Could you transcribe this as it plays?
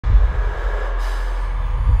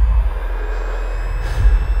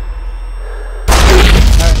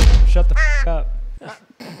shut the up.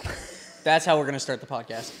 That's how we're going to start the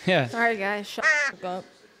podcast. Yeah. All right, guys, shut up.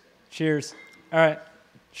 Cheers. All right.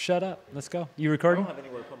 Shut up. Let's go. You recording? I don't have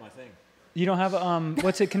anywhere to put my thing. You don't have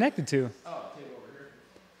what's it connected to? Oh, table over here.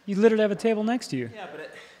 You literally have a table next to you. Yeah, but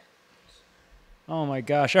it... Oh my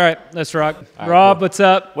gosh. All right, let's rock. All right, Rob, cool. what's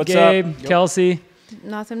up? What's Gabe, up? Yep. Kelsey.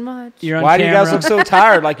 Nothing much. You're on Why do you guys camera. look so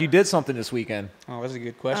tired? Like you did something this weekend. Oh, that's a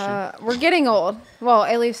good question. We're getting old. Well,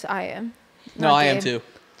 at least I am. No, Not I am Gabe. too.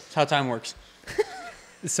 That's how time works.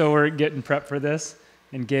 So we're getting prepped for this,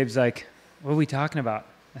 and Gabe's like, "What are we talking about?"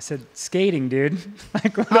 I said, "Skating, dude.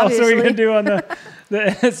 Like, what else are we gonna do on the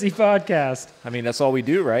NSC podcast?" I mean, that's all we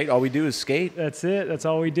do, right? All we do is skate. That's it. That's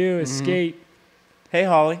all we do is skate. Hey,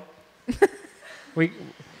 Holly. We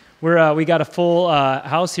got a full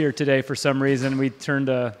house here today for some reason. We turned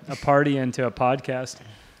a party into a podcast.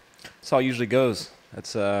 That's how it usually goes.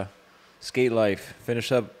 That's skate life.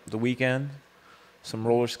 Finish up the weekend. Some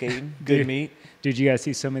roller skating. Good Dude. meat. Did you guys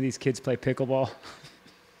see some of these kids play pickleball?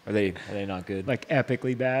 Are they not good? Like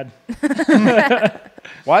epically bad.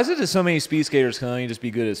 Why is it that so many speed skaters can only just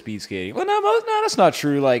be good at speed skating? Well, no, that's not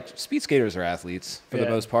true. Like, speed skaters are athletes for the Yeah.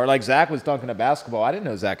 most part. Like, Zach was dunking a basketball. I didn't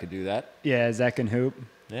know Zach could do that. Yeah, Zach can hoop.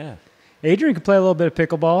 Yeah. Adrian can play a little bit of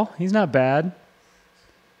pickleball. He's not bad.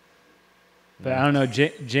 But I don't know,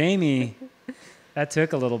 Jamie, that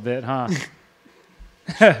took a little bit, huh?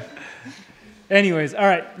 Anyways, all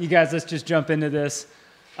right, you guys, let's just jump into this.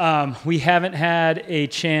 We haven't had a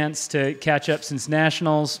chance to catch up since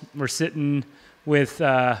Nationals. We're sitting with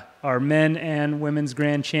our men and women's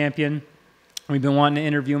grand champion. We've been wanting to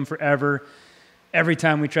interview him forever. Every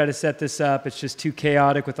time we try to set this up, it's just too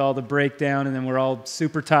chaotic with all the breakdown, and then we're all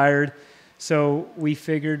super tired. So we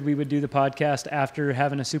figured we would do the podcast after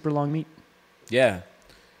having a super long meet. Yeah.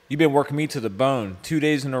 You've been working me to the bone. 2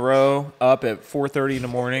 days in a row, up at 4:30 in the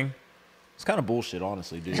morning. It's kind of bullshit,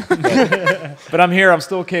 honestly, dude. But I'm here. I'm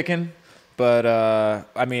still kicking. But,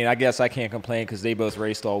 I mean, I guess I can't complain because they both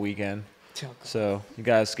raced all weekend. So you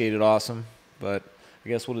guys skated awesome. But I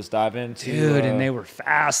guess we'll just dive into... Dude, and they were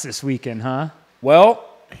fast this weekend, huh? Well,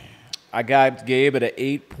 I got Gabe at an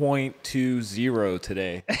 8.20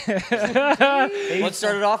 today. Let's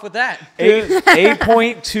start it off with that.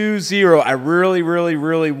 8.20. I really, really,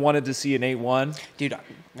 really wanted to see an 8.1. Dude,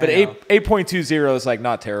 But 8.20 is like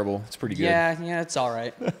not terrible. It's pretty good. Yeah, it's all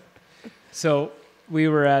right. So we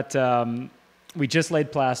were at, we just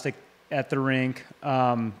laid plastic at the rink.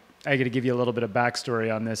 I got to give you a little bit of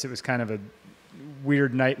backstory on this. It was kind of a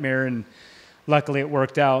weird nightmare, and luckily it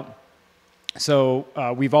worked out. So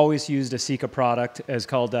we've always used a Sika product as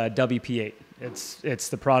called WP8. It's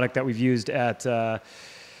the product that we've used at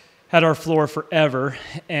our floor forever.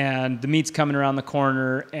 And the meet's coming around the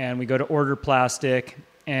corner, and we go to order plastic,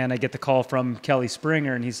 and I get the call from Kelly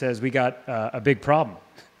Springer, and he says, "We got a big problem."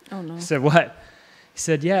 Oh, no. I said, "What?" He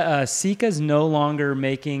said, "Yeah, Sika's no longer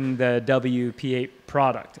making the WP8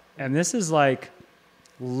 product." And this is like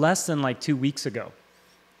less than like 2 weeks ago.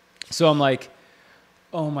 So I'm like,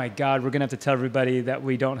 oh my God, we're going to have to tell everybody that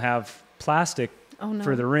we don't have plastic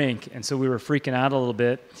for the rink. And so we were freaking out a little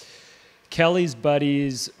bit. Kelly's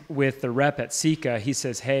buddies with the rep at Sika, he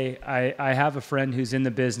says, "Hey, I have a friend who's in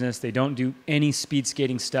the business. They don't do any speed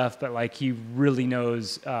skating stuff, but like he really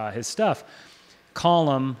knows his stuff.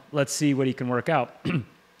 Call him. Let's see what he can work out."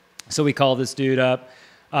 So we call this dude up.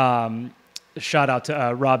 Shout out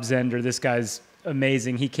to Rob Zender. This guy's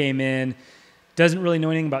amazing. He came in, doesn't really know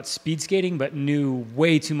anything about speed skating, but knew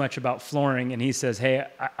way too much about flooring. And he says, "Hey,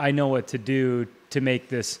 I know what to do to make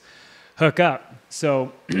this hook up."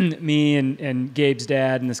 So me and Gabe's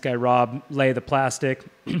dad and this guy Rob lay the plastic,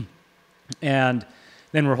 and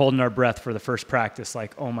then we're holding our breath for the first practice.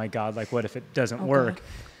 Like, oh my God, like what if it doesn't work? God.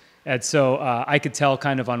 And so I could tell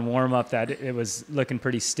kind of on warm up that it was looking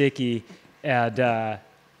pretty sticky. And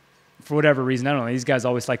for whatever reason, I don't know, these guys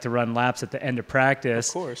always like to run laps at the end of practice.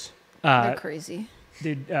 Of course. They're crazy.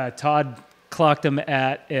 Dude, Todd clocked them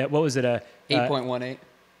at, what was it? 8.18.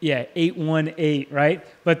 Yeah, 8.18, right?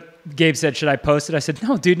 But Gabe said, "Should I post it?" I said,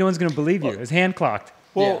 "No, dude, no one's going to believe you. It's hand clocked."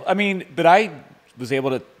 Well, Yeah. I mean, but I was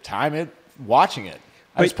able to time it watching it.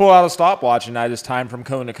 I just pull out a stopwatch and I just time from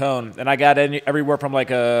cone to cone. And I got everywhere from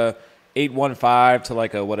like a 8.15 to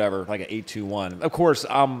like a whatever, like a 8.21. Of course,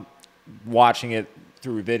 I'm watching it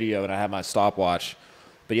through video and I have my stopwatch.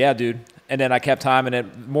 But yeah, dude. And then I kept timing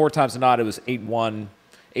it. More times than not, it was 8.1,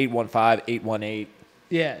 8.15, 8.18.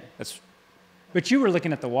 Yeah. That's... But you were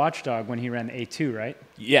looking at the Watchdog when he ran the A2, right?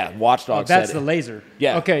 Yeah, Watchdog that's said the it. laser.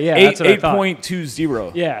 Yeah. Okay, yeah, that's what I thought.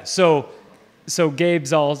 8.20. Yeah, so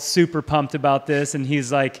Gabe's all super pumped about this, and he's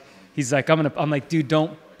like, I'm like, dude,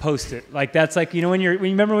 don't post it. Like that's like, you know, when you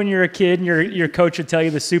remember when you're a kid and your coach would tell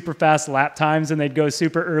you the super fast lap times and they'd go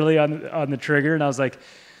super early on the trigger. And I was like,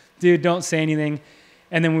 dude, don't say anything.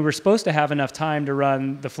 And then we were supposed to have enough time to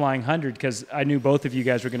run the flying 100 because I knew both of you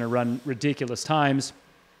guys were going to run ridiculous times.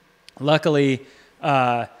 Luckily,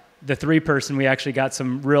 the 3-person, we actually got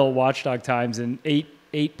some real watchdog times in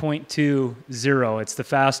 8.20. It's the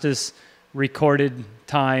fastest recorded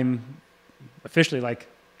time officially. Like,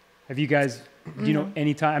 have you guys, do you know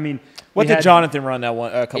any time? I mean, What did Jonathan run that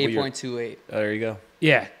one a couple years? 8.28. There you go.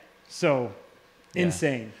 Yeah. So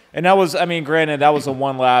insane. And that was, I mean, granted, that was a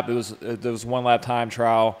 1 lap. There was 1 lap time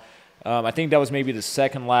trial. I think that was maybe the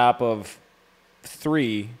second lap of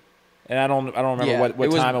 3, and I don't remember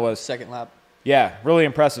what time it was. Second lap. Yeah, really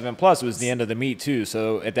impressive. And plus, it was the end of the meet too.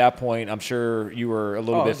 So at that point, I'm sure you were a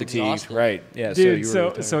little bit fatigued, exhausted. right? Yeah,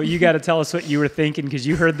 Dude, so you got to tell us what you were thinking because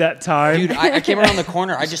you heard that time. Dude, I came around the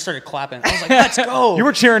corner. I just started clapping. I was like, let's go. you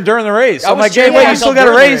were cheering during the race. I I'm was like, cheering hey, wait, you myself still got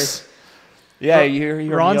a during the race? Yeah, you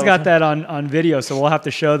hear Ron's got that on video, so we'll have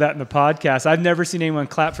to show that in the podcast. I've never seen anyone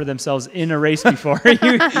clap for themselves in a race before.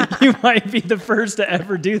 you might be the first to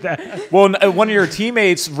ever do that. Well, one of your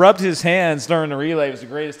teammates rubbed his hands during the relay. It was the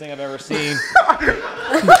greatest thing I've ever seen.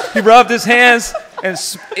 He rubbed his hands and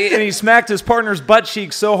he smacked his partner's butt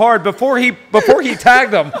cheek so hard before he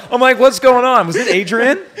tagged him. I'm like, what's going on? Was it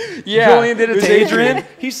Adrian? Yeah. Julian did it to Adrian.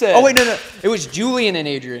 He said, Oh, wait, no. It was Julian and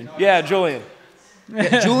Adrian. Yeah, Julian.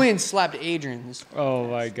 Yeah, Julian slapped Adrian. Oh,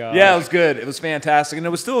 my God. Yeah, it was good. It was fantastic. And it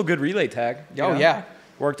was still a good relay tag. you Oh, know? yeah.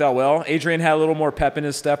 Worked out well. Adrian had a little more pep in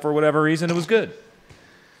his step for whatever reason. It was good.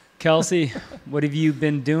 Kelsey, what have you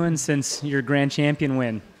been doing since your grand champion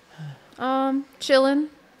win? Chilling.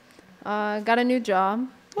 Got a new job.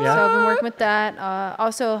 Yeah. So I've been working with that.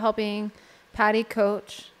 Also helping Patty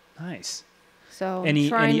coach. Nice. So Any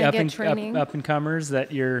trying to up get and training. up and comers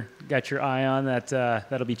that you're got your eye on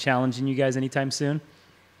that'll be challenging you guys anytime soon?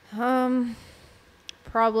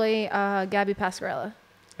 Probably Gabby Pasquarella.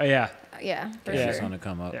 Oh yeah, Yeah, for Yeah. He's sure. on to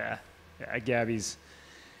come up. yeah. Gabby's,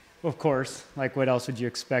 of course. Like, what else would you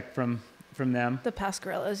expect from them? The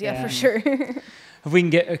Pasquarellas, yeah, Yeah. for sure. If we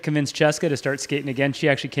can convince Cheska to start skating again, she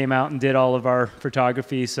actually came out and did all of our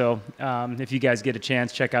photography. So if you guys get a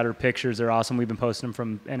chance, check out her pictures. They're awesome. We've been posting them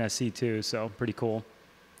from NSC too, so pretty cool.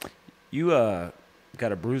 You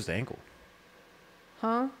got a bruised ankle.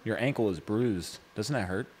 Huh? Your ankle is bruised. Doesn't that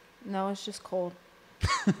hurt? No, it's just cold.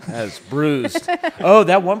 That's bruised. Oh,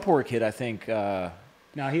 that one poor kid, I think. No,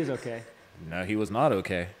 he was okay. No, he was not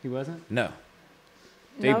okay. He wasn't? No.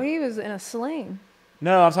 No, he was in a sling.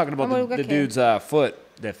 No, I'm talking about Oh, the okay. dude's foot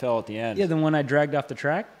that fell at the end. Yeah, the one I dragged off the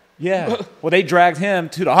track? Yeah. Well, they dragged him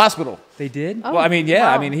to the hospital. They did? Oh, Well, I mean, yeah.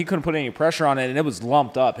 wow. I mean, he couldn't put any pressure on it, and it was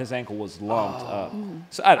lumped up. His ankle was lumped up.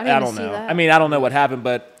 So I didn't I even don't see know. that. I mean, I don't know what happened,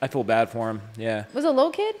 but I feel bad for him. Yeah. Was it a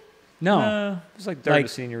little kid? No. It was like third Like-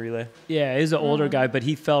 to senior relay. Yeah, he's an older guy, but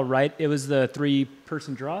he fell right. It was the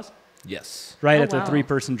 3-person draws? Yes. Right Oh, at the wow.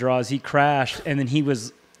 3-person draws. He crashed, and then he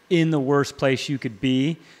was in the worst place you could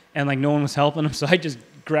be, and, like, no one was helping him, so I just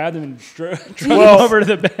grabbed him and drove him over to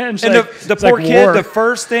the bench. And like, the it's poor like kid, war. the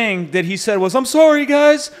first thing that he said was, "I'm sorry,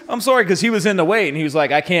 guys. I'm sorry," because he was in the weight, and he was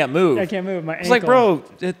like, "I can't move." I can't move my ankle. It's like, bro,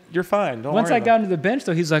 you're fine. Don't Once worry I got about into the bench,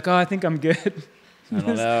 though, he's like, oh, I think I'm good. it. I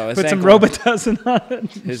don't know. His Put some ankle- Robitussin on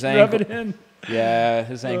it. His Rub ankle- it in. Yeah,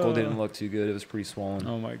 his ankle didn't look too good. It was pretty swollen.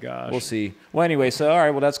 Oh, my gosh. We'll see. Well, anyway, so all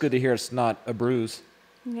right. Well, that's good to hear. It's not a bruise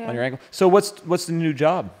Yeah. on your ankle. So what's the new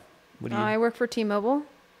job? What do you? I work for T-Mobile.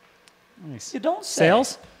 Nice. You don't say.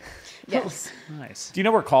 Sales? Yes. Nice. Do you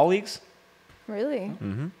know we're colleagues? Really?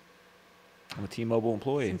 I'm a T-Mobile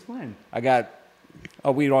employee. Since when? I got.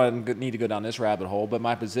 Oh, we don't need to go down this rabbit hole, but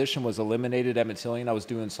my position was eliminated at Matillion. I was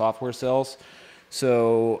doing software sales,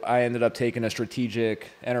 so I ended up taking a strategic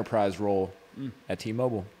enterprise role at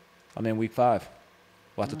T-Mobile. I'm in week 5.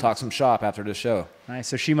 We'll have to talk some shop after this show. Nice.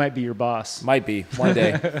 So she might be your boss. Might be one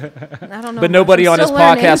day. I don't know. But much. nobody I'm on this still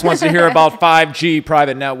learning. podcast wants to hear about 5G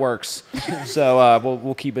private networks. So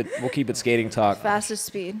we'll keep it skating talk. Fastest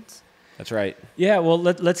speeds. That's right. Yeah, well,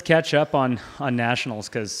 let's catch up on nationals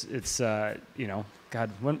because it's,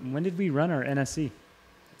 God, when did we run our NSC?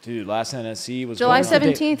 Dude, last NSC was July going on.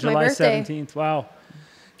 17th, my July birthday. 17th. Wow.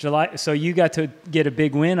 July. So you got to get a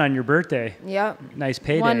big win on your birthday. Yep. Nice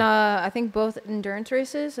payday. Won, I think, both endurance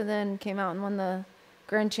races, and then came out and won the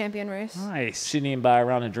grand champion race. Nice. She didn't even buy a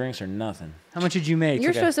round of drinks or nothing. How much did you make?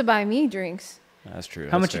 You're supposed to buy me drinks. That's true.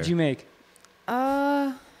 How much did you make?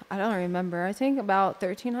 I don't remember. I think about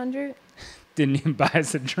 1,300. Didn't even buy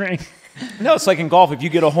us a drink. No, it's like in golf. If you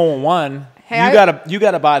get a hole in one, Hey, you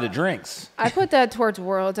gotta buy the drinks. I put that towards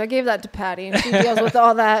Worlds. I gave that to Patty, and she deals with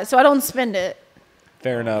all that, so I don't spend it.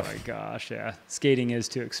 Fair Oh enough. my gosh, yeah. Skating is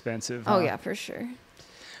too expensive. Oh huh? yeah, for sure.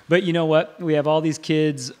 But you know what? We have all these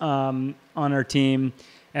kids on our team,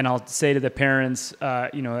 and I'll say to the parents,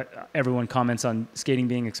 everyone comments on skating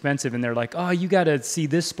being expensive, and they're like, oh, you got to see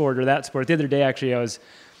this sport or that sport. The other day, actually, I was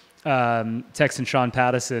texting Sean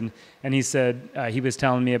Pattison, and he said he was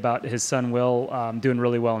telling me about his son Will doing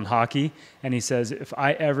really well in hockey, and he says, if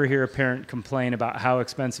I ever hear a parent complain about how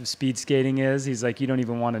expensive speed skating is, he's like, you don't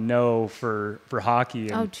even want to know for hockey.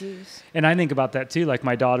 And, Oh jeez. and I think about that too. Like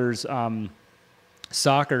my daughter's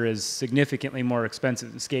soccer is significantly more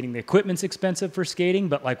expensive than skating. The equipment's expensive for skating,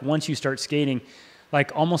 but like once you start skating,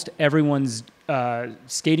 like almost everyone's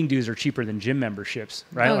skating dues are cheaper than gym memberships,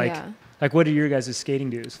 right? Oh, like, yeah. like what are your guys' skating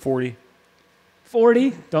dues? 40.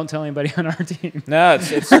 40? Don't tell anybody on our team. No,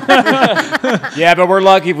 it's yeah, but we're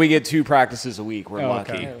lucky if we get 2 practices a week. We're Oh,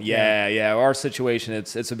 lucky. okay. Yeah. Our situation,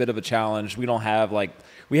 it's a bit of a challenge. We don't have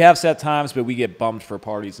we have set times, but we get bumped for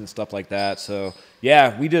parties and stuff like that. So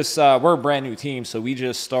yeah, we just we're a brand new team, so we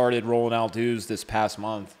just started rolling out dues this past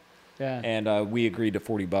month, Yeah. and we agreed to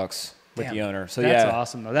 $40 with Damn. the owner. So that's yeah,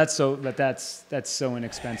 awesome though. That's so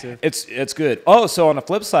inexpensive. it's good. Oh, so on the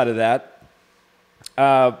flip side of that,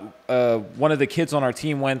 one of the kids on our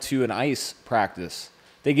team went to an ice practice.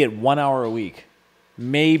 They get 1 hour a week,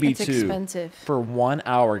 maybe It's 2 expensive. for 1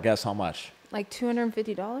 hour. Guess how much? Like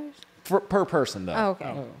 $250. Per person though. Oh,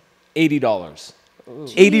 okay. $80.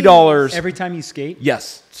 $80. Every time you skate?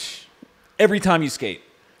 Yes. Every time you skate.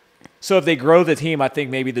 So if they grow the team, I think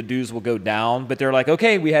maybe the dues will go down. But they're like,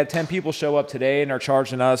 okay, we had 10 people show up today, and they're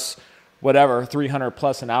charging us whatever, 300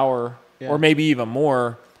 plus an hour, Yeah. or maybe even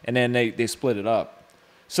more, and then they split it up.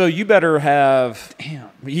 So you better have, Damn.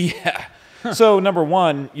 yeah. So number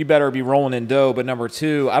one, you better be rolling in dough. But number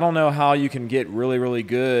two, I don't know how you can get really, really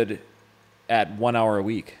good at 1 hour a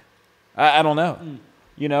week. I don't know.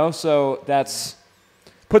 You know, so that's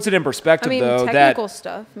puts it in perspective, I mean, though. technical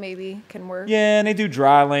stuff maybe can work. Yeah, and they do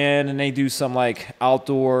dry land, and they do some like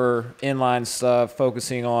outdoor inline stuff,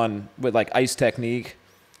 focusing on with like ice technique.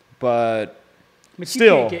 But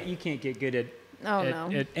still, you can't get good at Oh,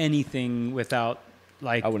 no. at anything without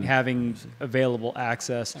like I wouldn't- having available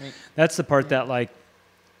access. That's the part that like,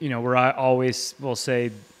 where I always will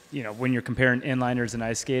say, when you're comparing inliners and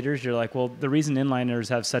ice skaters, you're like, well, the reason inliners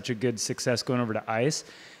have such a good success going over to ice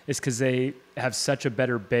is because they have such a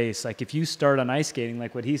better base. Like if you start on ice skating,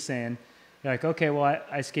 like what he's saying, you're like, okay, well,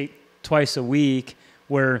 I skate twice a week,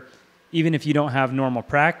 where even if you don't have normal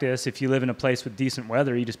practice, if you live in a place with decent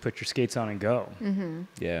weather, you just put your skates on and go. Mm-hmm.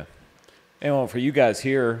 yeah. And well, for you guys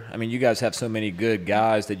here, I mean, you guys have so many good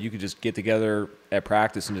guys that you could just get together at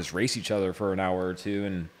practice and just race each other for an hour or two,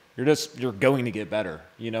 and you're going to get better.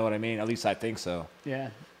 You know what I mean? At least I think so. Yeah.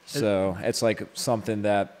 So it's like something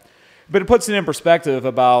that, but it puts it in perspective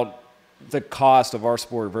about the cost of our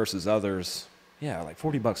sport versus others. Yeah, like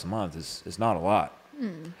 $40 a month is not a lot.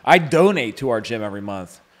 I donate to our gym every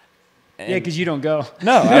month. Yeah, because you don't go.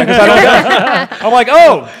 No, because I don't go. I'm like,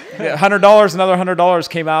 oh, $100, another $100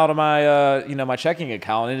 came out of my, my checking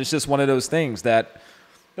account, and it's just one of those things that.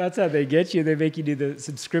 That's how they get you. They make you do the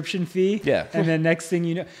subscription fee. Yeah. And then next thing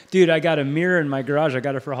you know, dude, I got a mirror in my garage. I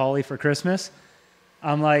got it for Holly for Christmas.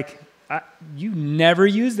 I'm like, you never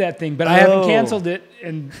use that thing, but I haven't canceled it,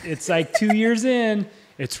 and it's like 2 years in.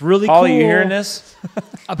 It's really Holly, cool. you hearing this?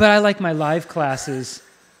 But I like my live classes.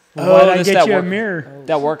 Why did I get you a mirror?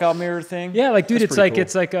 That workout mirror thing? Yeah, like dude, That's it's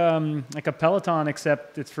pretty like like a Peloton,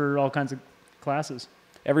 except it's for all kinds of classes.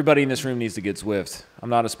 Everybody in this room needs to get Zwift. I'm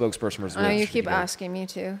not a spokesperson for Zwift. You keep asking me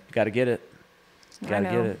to. You got to get it. You got to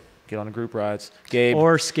I get know. it. Get on the group rides. Gabe.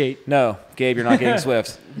 Or skate. No, Gabe, you're not getting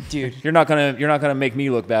Zwift. Dude. You're not gonna make me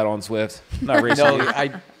look bad on Zwift. I'm not racing. No, you. I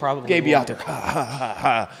probably Gabe, be won't. out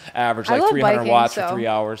there. Average I like love 300 biking, watts for so- 3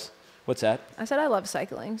 hours. What's that? I said I love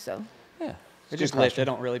cycling, so. Yeah. I just lift. I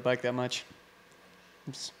don't really bike that much.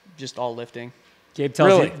 It's just all lifting. Gabe tells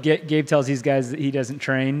Really? Gabe tells these guys that he doesn't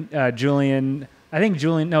train. Julian,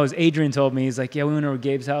 it was Adrian told me, he's like, yeah, we went over to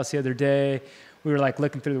Gabe's house the other day. We were like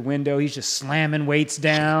looking through the window. He's just slamming weights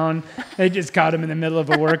down. They just caught him in the middle of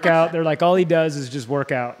a workout. They're like, all he does is just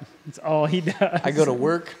work out. That's all he does. I go to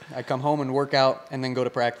work, I come home and work out, and then go to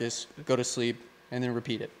practice, go to sleep, and then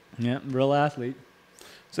repeat it. Yeah, real athlete.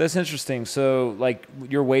 So that's interesting. So like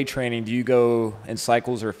your weight training, do you go in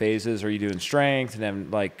cycles or phases? Or are you doing strength and then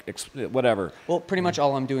like whatever? Well, pretty much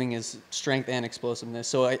all I'm doing is strength and explosiveness.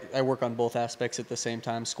 So I work on both aspects at the same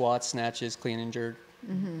time: squats, snatches, clean and jerk,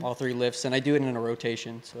 all 3 lifts, and I do it in a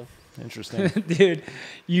rotation. So Interesting. Dude,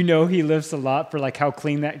 he lifts a lot for like how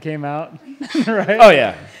clean that came out, right? Oh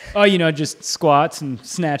yeah. Oh, just squats and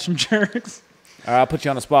snatch and jerks. All right, I'll put you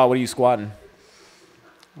on the spot. What are you squatting?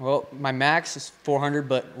 Well, my max is 400,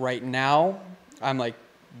 but right now I'm like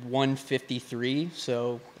 153,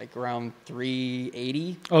 so like around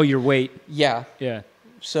 380. Oh, your weight. Yeah. Yeah.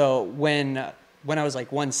 So when I was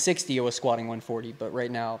like 160, I was squatting 140, but right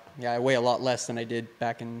now, yeah, I weigh a lot less than I did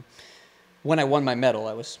back in when I won my medal.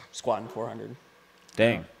 I was squatting 400.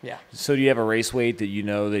 Dang. Yeah. So do you have a race weight that you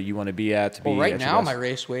know that you want to be at to be? Well, right at your now best? my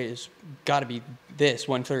race weight is got to be this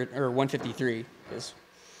 130 or 153. Is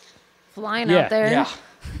Flying Yeah, out there. yeah.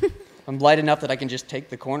 I'm light enough that I can just take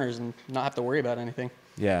the corners and not have to worry about anything.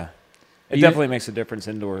 Yeah. It You- definitely makes a difference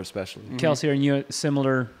indoor, especially. Kelsey, are you a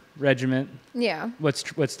similar regiment? Yeah.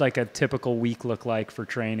 What's like a typical week look like for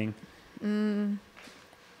training?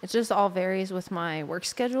 It just all varies with my work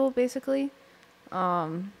schedule, basically.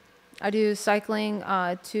 I do cycling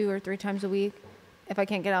 2 or 3 times a week. If I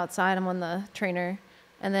can't get outside, I'm on the trainer.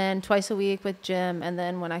 And then twice a week with gym, and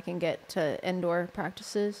then when I can get to indoor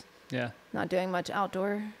practices. Yeah. Not doing much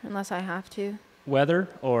outdoor unless I have to. Weather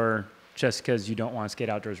or just because you don't want to skate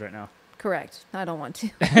outdoors right now? Correct. I don't want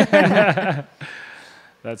to.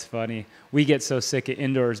 That's funny. We get so sick of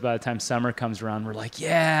indoors by the time summer comes around. We're like,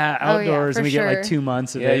 yeah, Oh, yeah, outdoors. for and we get like sure. 2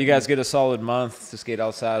 months of Yeah, it. you guys get a solid month to skate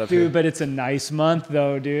outside of Dude, here. but it's a nice month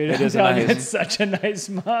though, dude. It is I'm telling you, nice. It's such a nice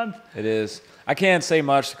month. It is. I can't say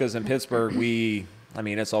much because in Pittsburgh,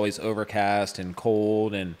 it's always overcast and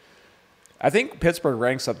cold. And I think Pittsburgh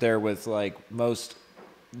ranks up there with like most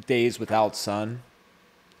days without sun.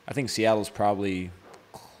 I think Seattle's probably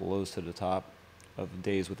close to the top of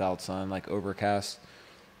days without sun, like overcast.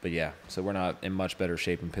 But yeah, so we're not in much better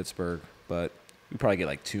shape in Pittsburgh, but we probably get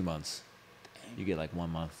like 2 months. You get like 1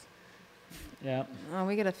 month. Yeah. Oh,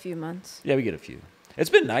 we get a few months. Yeah, we get a few. It's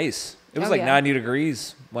been nice. It was Oh, like yeah. 90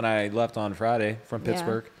 degrees when I left on Friday from Yeah.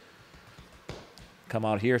 Pittsburgh. Come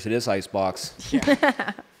out here to this ice box.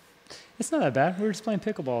 It's not that bad. We were just playing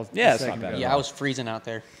pickleball. Yeah, a it's not second bad. ago. Yeah, I was freezing out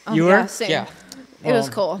there. Oh, You yeah, were? same. Yeah. It was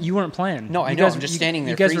Well, cool. You weren't playing. No, I You know. guys- I'm just standing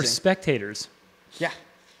there You guys were freezing. spectators. Yeah.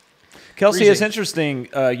 Kelsey, it's Freezing. interesting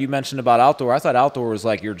you mentioned about outdoor. I thought outdoor was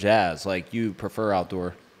like your jazz. Like you prefer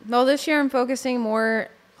outdoor. Well, this year I'm focusing more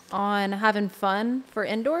on having fun for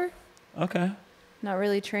indoor. Okay. Not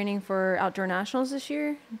really training for outdoor nationals this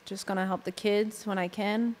year. Just gonna help the kids when I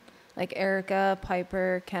can, like Erica,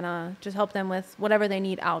 Piper, Kenna. Just help them with whatever they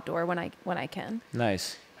need outdoor when I can.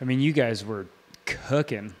 Nice. I mean, you guys were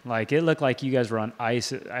cooking. Like it looked like you guys were on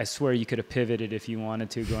ice. I swear you could have pivoted if you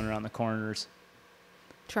wanted to, going around the corners.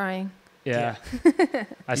 Trying. Yeah.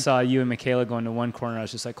 I saw you and Michaela going to one corner. I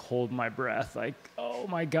was just like, hold my breath. Like, oh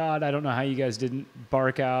my God, I don't know how you guys didn't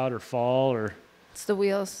bark out or fall or. It's the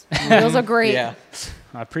wheels. The wheels are great. Yeah.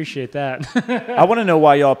 I appreciate that. I want to know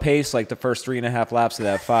why y'all paced like the first 3.5 laps of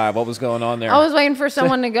that 5. What was going on there? I was waiting for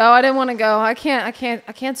someone to go. I didn't want to go. I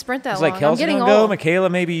can't sprint that It's long. like Kelsey I'm getting gonna go. old. Michaela,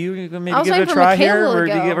 maybe you maybe I was give it waiting a for try Michaela here.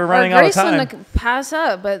 to go. We're running out of Grayson time. to pass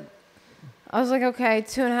up, but I was like, okay,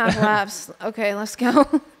 2.5 laps. Okay, let's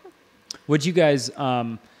go. Would you guys,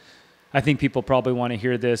 I think people probably want to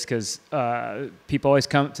hear this because people always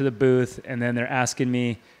come to the booth and then they're asking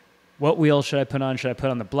me, what wheel should I put on? Should I put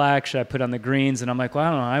on the black? Should I put on the greens? And I'm like, well, I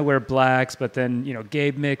don't know. I wear blacks, but then,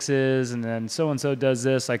 Gabe mixes and then so-and-so does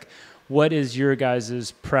this. Like, what is your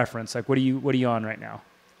guys' preference? Like, what are you on right now?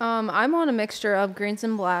 I'm on a mixture of greens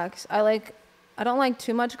and blacks. I don't like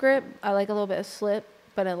too much grip. I like a little bit of slip,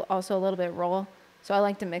 but also a little bit of roll. So I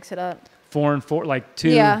like to mix it up. 4 and 4, like two.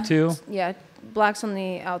 Yeah, blacks on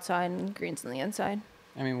the outside and greens on the inside.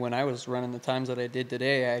 I mean, when I was running the times that I did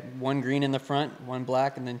today, I had 1 green in the front, 1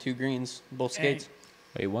 black, and then 2 greens, both skates.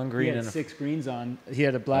 Wait, 1 He green had and a 6 greens on. He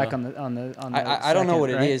had a black on the I don't know second, what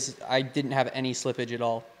right? it is. I didn't have any slippage at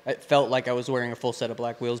all. It felt like I was wearing a full set of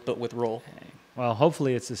black wheels, but with roll. Well,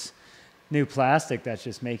 hopefully it's this new plastic that's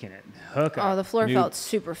just making it hook up. Oh, the floor New- felt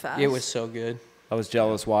super fast. It was so good. I was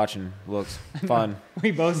jealous watching. Looks fun.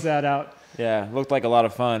 We both sat out. Yeah, looked like a lot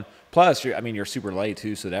of fun. Plus, you're super light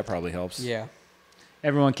too, so that probably helps. Yeah.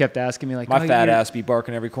 Everyone kept asking me, like, My oh, fat you're- ass be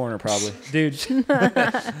barking every corner probably. Dude,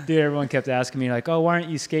 everyone kept asking me, like, oh, why aren't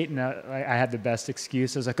you skating? I had the best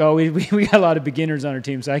excuse. I was like, oh, we got a lot of beginners on our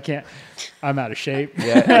team, so I'm out of shape.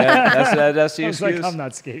 Yeah, that's the I was like, excuse. I'm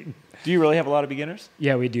not skating. Do you really have a lot of beginners?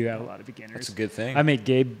 Yeah, we do have a lot of beginners. That's a good thing. I make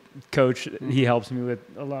Gabe coach. He helps me with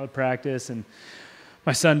a lot of practice, and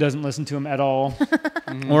my son doesn't listen to him at all,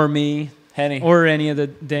 or me, Henny. or any of the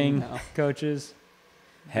dang No. coaches.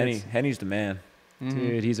 Henny's the man.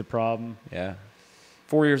 Dude, he's a problem. Yeah.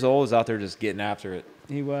 4 years old is out there just getting after it.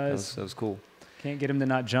 He was. That was cool. Can't get him to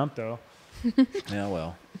not jump, though. Yeah,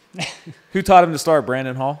 well. Who taught him to start?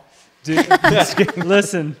 Brandon Hall? Dude,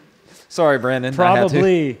 listen, Sorry, Brandon. I had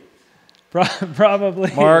to.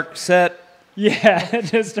 probably. Mark, set. Yeah, it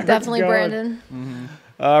just starts Definitely going. Brandon.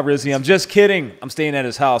 Rizzy, I'm just kidding. I'm staying at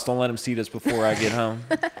his house. Don't let him see this before I get home.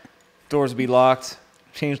 Doors will be locked.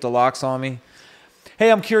 Change the locks on me.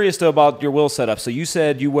 Hey, I'm curious, though, about your wheel setup. So you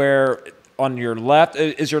said you wear on your left.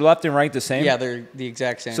 Is your left and right the same? Yeah, they're the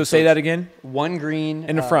exact same. So say that again? One green.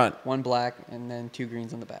 In the front. One black, and then 2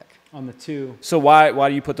 greens on the back. On the 2. So why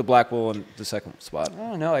do you put the black wheel in the second spot? I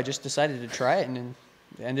don't know. I just decided to try it, and then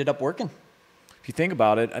it ended up working. If you think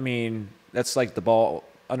about it, I mean, that's like the ball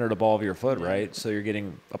under the ball of your foot, right? So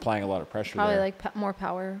you're applying a lot of pressure Probably there. like more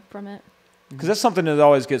power from it. Because that's something that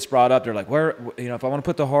always gets brought up. They're like, if I want to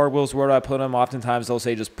put the hard wheels, where do I put them? Oftentimes they'll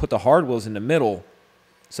say just put the hard wheels in the middle.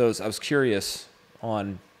 So I was curious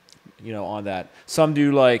on that. Some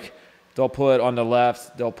do like, they'll put on the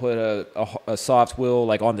left, they'll put a soft wheel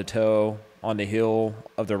like on the toe, on the heel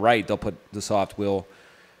of the right, they'll put the soft wheel.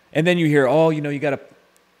 And then you hear,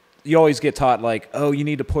 you always get taught like, you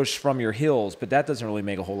need to push from your heels, but that doesn't really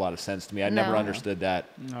make a whole lot of sense to me. I never understood that.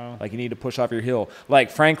 No. Like you need to push off your heel.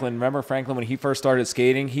 Like Franklin, remember Franklin when he first started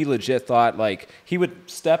skating, he legit thought like he would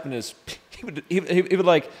step in his, he would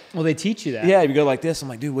like. Well, they teach you that. Yeah, he'd go like this. I'm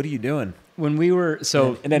like, dude, what are you doing? When we were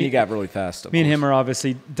and then he got really fast. Me and him are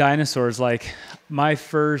obviously dinosaurs. Like my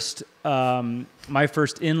first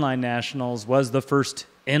inline nationals was the first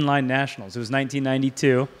inline nationals. It was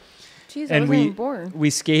 1992. Jeez, I wasn't even born. We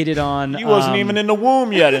skated on. He wasn't even in the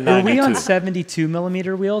womb yet in 92. Were we on 72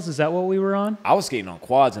 millimeter wheels? Is that what we were on? I was skating on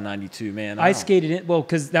quads in 92, man. I skated it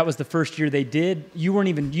because that was the first year they did. You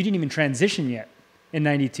didn't even transition yet in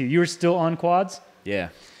 92. You were still on quads. Yeah.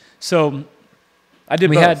 So I did.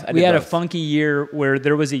 We both. had a funky year where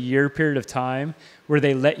there was a year period of time where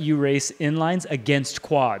they let you race inlines against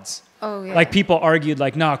quads. Oh yeah. Like people argued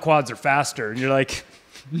like, nah, quads are faster, and you're like,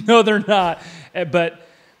 no, they're not. But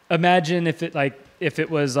imagine if it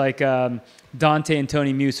was like Dante and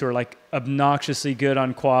Tony Muse who are like obnoxiously good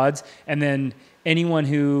on quads, and then anyone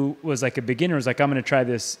who was like a beginner was like, I'm going to try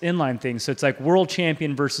this inline thing. So it's like world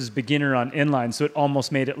champion versus beginner on inline. So it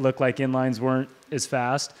almost made it look like inlines weren't as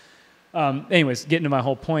fast. Anyways, getting to my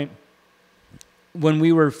whole point. When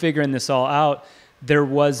we were figuring this all out, there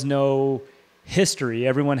was no history.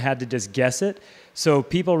 Everyone had to just guess it. So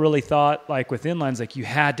people really thought, like with inlines, like you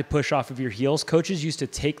had to push off of your heels. Coaches used to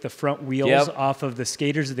take the front wheels off of the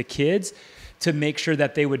skaters of the kids to make sure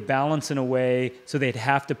that they would balance in a way so they'd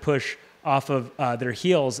have to push off of their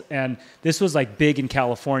heels. And this was like big in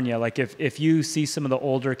California. Like if you see some of the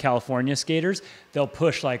older California skaters, they'll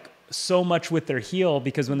push like so much with their heel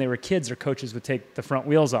because when they were kids, their coaches would take the front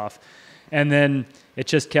wheels off. And then it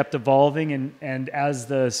just kept evolving. And as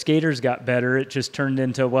the skaters got better, it just turned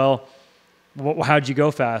into, well, how'd you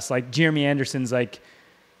go fast? Like Jeremy Anderson's like,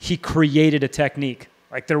 he created a technique.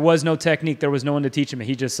 Like there was no technique. There was no one to teach him.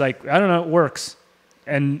 He just like, I don't know, it works.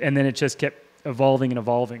 And then it just kept evolving and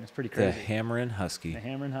evolving. It's pretty crazy. The Hammerin' Husky. The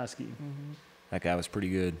Hammerin' Husky. Mm-hmm. That guy was pretty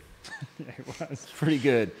good. Yeah, he was. Pretty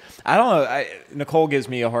good. I don't know. Nicole gives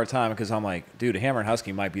me a hard time because I'm like, dude, Hammerin'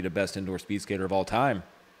 Husky might be the best indoor speed skater of all time.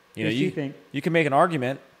 You know, What do you think? You can make an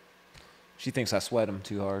argument. She thinks I sweat him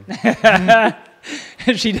too hard.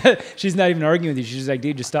 She's not even arguing with you. She's just like,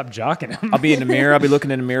 dude, just stop jocking him. I'll be in the mirror. I'll be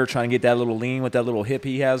looking in the mirror trying to get that little lean with that little hip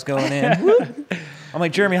he has going in. I'm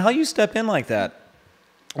like, Jeremy, how you step in like that?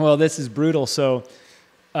 Well, this is brutal. So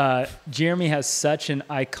Jeremy has such an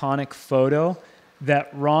iconic photo that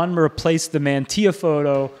Ron replaced the Mantilla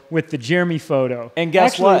photo with the Jeremy photo. And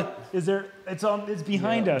guess what? Is there? It's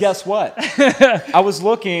behind us. Guess what? I was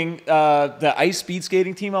looking, the ice speed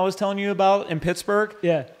skating team I was telling you about in Pittsburgh.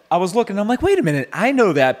 Yeah. I was looking, I'm like, wait a minute, I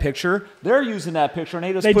know that picture. They're using that picture, and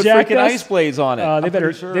they just They put jacked freaking us? ice blades on it.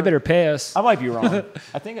 They better pay us. I might be wrong.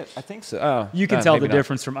 I think so. Oh, You can tell the maybe not.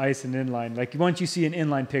 difference from ice and inline. Like once you see an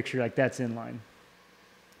inline picture, like that's inline.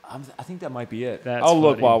 I think that might be it. That's I'll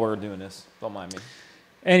look funny. while we're doing this. Don't mind me.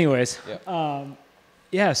 Anyways,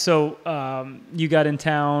 Yeah. So you got in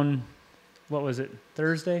town. What was it?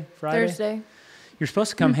 Thursday? Friday? Thursday. You're supposed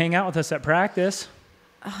to come hang out with us at practice.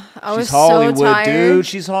 I was She's Hollywood, so tired. dude.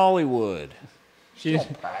 She's Hollywood.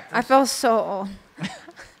 I felt so.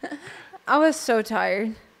 I was so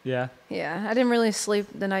tired. Yeah. Yeah, I didn't really sleep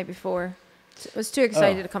the night before. I was too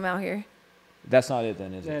excited to come out here. That's not it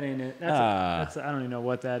then, is That it? ain't it. I don't even know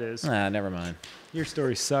what that is. Nah, never mind. Your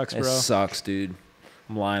story sucks, It bro. sucks, dude.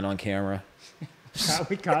 I'm lying on camera.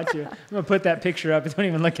 We caught you. I'm going to put that picture up. It don't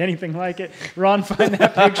even look anything like it. Ron, find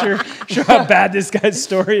that picture. Show how bad this guy's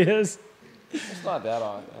story is. It's not that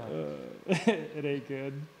odd. It ain't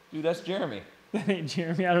good. Dude, that's Jeremy. That ain't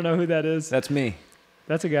Jeremy. I don't know who that is. That's me.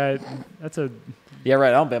 That's a guy. That's a... Yeah, right.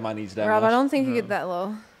 I don't bend my knees that Rob, much. I don't think you get that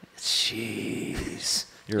low. Jeez.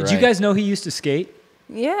 You're Did right. you guys know he used to skate?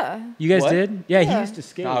 Yeah. You guys What? did? Yeah, he Yeah. used to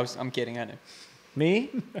skate. No, I'm kidding. I know. Me?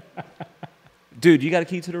 Dude, you got a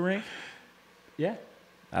key to the rink? Yeah.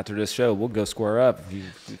 After this show, we'll go square up.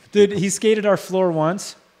 Dude, he skated our floor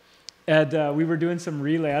once, and we were doing some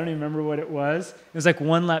relay. I don't even remember what it was. It was like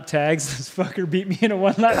one-lap tags. This fucker beat me in a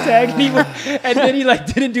one-lap tag, and then he like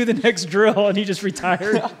didn't do the next drill, and he just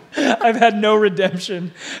retired. I've had no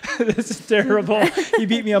redemption. This is terrible. He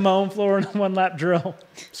beat me on my own floor in a one-lap drill.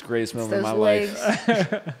 It's the greatest moment of Those my legs.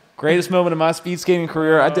 life. Greatest moment of my speed skating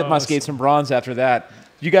career. I dipped my skates in bronze after that.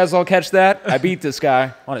 You guys all catch that? I beat this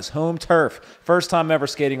guy on his home turf. First time ever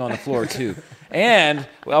skating on the floor, too. And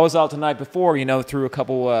I was out the night before, threw a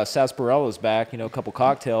couple sarsaparillas back, a couple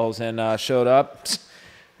cocktails, and showed up.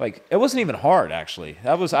 Like, it wasn't even hard, actually.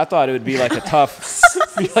 I thought it would be like a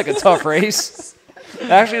tough race.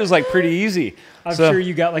 Actually, it was like pretty easy. I'm sure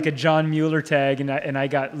you got like a John Mueller tag, and I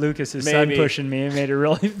got Lucas's son pushing me and made it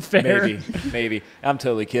really fair. Maybe. I'm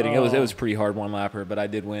totally kidding. It was a pretty hard one-lapper, but I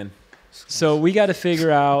did win. So we got to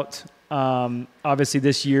figure out, obviously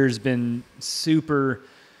this year's been super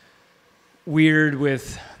weird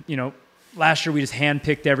with, last year we just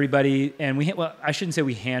handpicked everybody, and I shouldn't say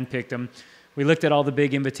we handpicked them. We looked at all the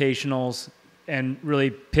big invitationals and really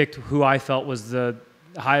picked who I felt was the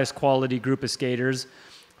highest quality group of skaters.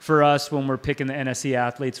 For us, when we're picking the NSC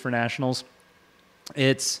athletes for nationals,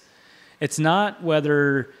 it's not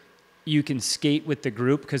whether you can skate with the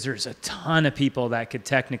group, because there's a ton of people that could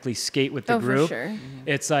technically skate with the group. For sure. Mm-hmm.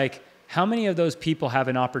 It's like, how many of those people have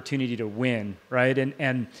an opportunity to win, right?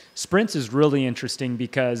 And sprints is really interesting,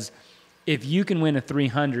 because if you can win a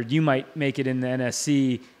 300, you might make it in the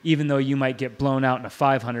NSC, even though you might get blown out in a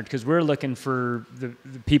 500, because we're looking for the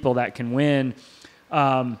people that can win.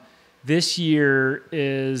 This year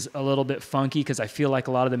is a little bit funky because I feel like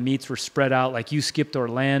a lot of the meets were spread out. Like you skipped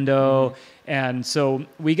Orlando. And so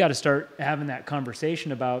we got to start having that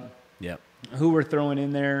conversation about who we're throwing in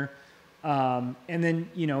there. And then,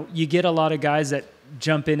 you get a lot of guys that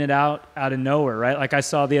jump in and out of nowhere, right? Like I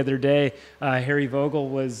saw the other day, Harry Vogel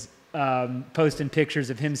was posting pictures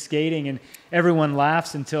of him skating, and everyone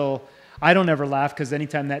laughs until I don't ever laugh, because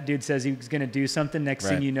anytime that dude says he's going to do something, next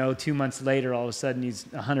thing you know, 2 months later, all of a sudden he's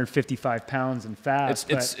 155 pounds and fat.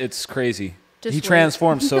 It's crazy. Just he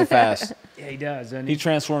transforms so fast. Yeah, he does. He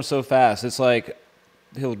transforms so fast. It's like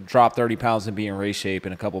he'll drop 30 pounds and be in race shape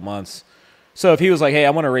in a couple months. So if he was like, hey,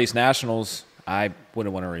 I want to race nationals, I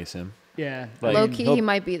wouldn't want to race him. Yeah. Like, Low-key, he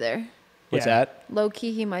might be there. What's that?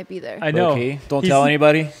 Low-key, he might be there. I know. Low-key. Don't tell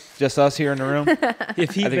anybody. Just us here in the room. But here's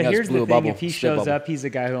the thing. Bubble. If he shows up, he's the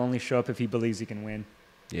guy who only show up if he believes he can win.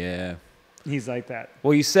 Yeah. He's like that.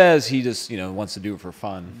 Well, he says he just, wants to do it for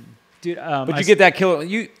fun. Dude, but you get that killer.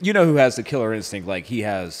 You know who has the killer instinct? Like he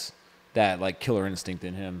has that like killer instinct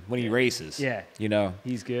in him when he races. Yeah.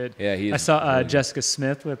 He's good. Yeah, he is. I saw really Jessica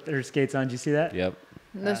Smith with her skates on. Did you see that? Yep.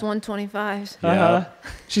 Those 125s. Uh-huh.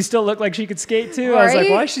 She still looked like she could skate too. I was like,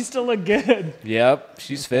 why does she still look good? Yep.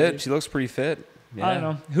 She's fit. She looks pretty fit. Yeah. I don't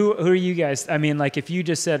know. Who are you guys? I mean, like if you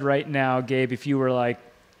just said right now, Gabe, if you were like,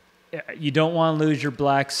 you don't want to lose your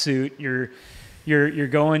black suit, you're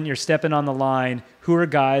stepping on the line. Who are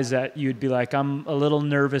guys that you'd be like, I'm a little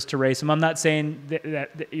nervous to race them? I'm not saying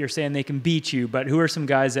that you're saying they can beat you, but who are some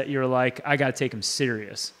guys that you're like, I got to take them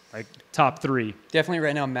serious? Like top three. Definitely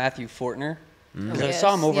right now, Matthew Fortner. Mm-hmm. I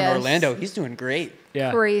saw him over in Orlando. He's doing great.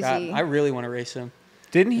 Yeah. Crazy. God, I really want to race him.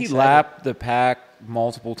 Didn't he lap the pack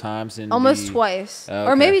multiple times in almost twice. Oh,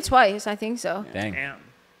 or maybe twice, I think so. Dang. Damn.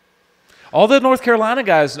 All the North Carolina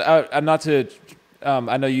guys, not to,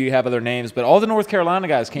 I know you have other names, but all the North Carolina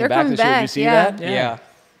guys came back this year. Did you see that? Yeah.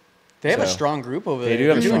 They have a strong group over there. They do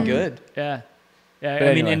have a They're strong doing good. Yeah. Yeah. But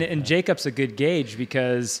I mean, anyway. and Jacob's a good gauge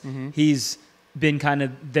because he's been kind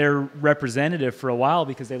of their representative for a while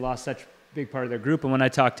because they lost such a big part of their group. And when I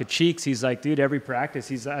talked to Cheeks, he's like, dude, every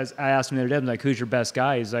practice, I asked him the other day, I'm like, who's your best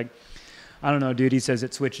guy? He's like, I don't know, dude. He says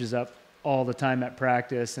it switches up all the time at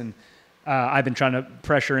practice. And I've been trying to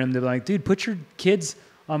pressure him to be like, dude, put your kids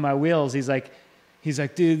on my wheels. He's like,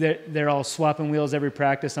 dude, they're all swapping wheels every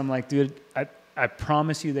practice. I'm like, dude, I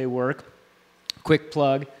promise you they work. Quick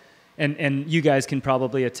plug. And you guys can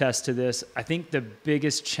probably attest to this. I think the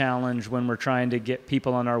biggest challenge when we're trying to get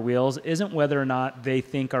people on our wheels isn't whether or not they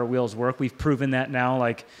think our wheels work. We've proven that now.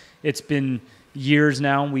 Like it's been years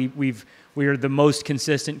now. We are the most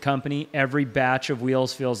consistent company. Every batch of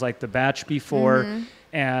wheels feels like the batch before.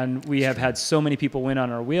 And we have had so many people win on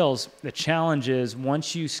our wheels. The challenge is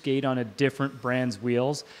once you skate on a different brand's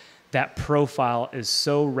wheels, that profile is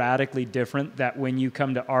so radically different that when you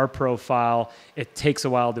come to our profile, it takes a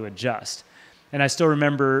while to adjust. And I still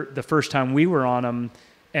remember the first time we were on them,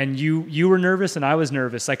 And you were nervous and I was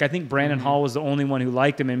nervous. Like, I think Brandon Hall was the only one who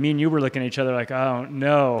liked him, and me and you were looking at each other like, oh,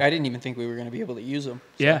 no. I didn't even think we were going to be able to use them.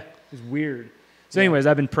 So. Yeah, it was weird. So anyways,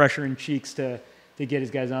 I've been pressuring Cheeks to get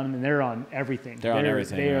his guys on him, and they're on everything. They're on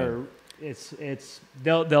everything. They are.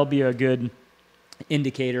 They'll be a good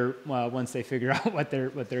indicator once they figure out what they're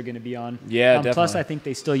going to be on. Yeah, definitely. Plus, I think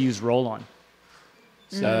they still use roll-on.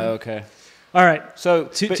 So okay. All right. So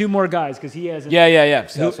two more guys because he hasn't. Yeah.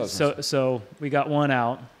 So we got one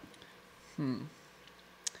out.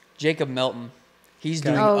 Jacob Melton. He's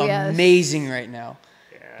doing yes. amazing right now.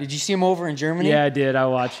 Did you see him over in Germany? Yeah, I did. I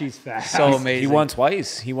watched. He's fast. So amazing. He won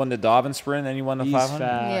twice. He won the Dobbin sprint and he won the He's 500.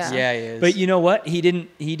 fast. Yeah, he is. But you know what? He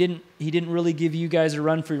didn't really give you guys a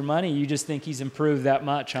run for your money. You just think he's improved that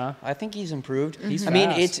much, huh? I think he's improved. He's I mean,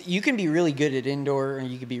 fast. you can be really good at indoor and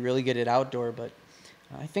you can be really good at outdoor, but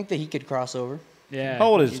I think that he could cross over. Yeah. How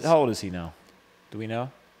old is he now? Do we know?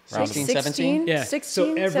 Around 16, 17? Yeah. 16,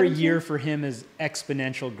 so every 17? year for him is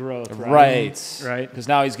exponential growth, right? Right. Because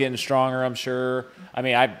now he's getting stronger, I'm sure. I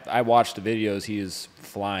mean, I watched the videos. He is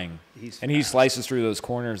flying. He slices through those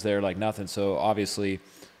corners there like nothing. So obviously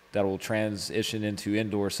that will transition into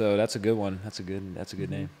indoor. So that's a good one. That's a good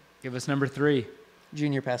name. Give us number 3.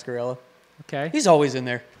 Junior Pasquarello. Okay. He's always in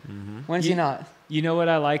there. When's he not? You know what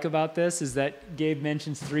I like about this is that Gabe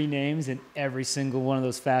mentions 3 names and every single one of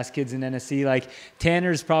those fast kids in NSC. Like,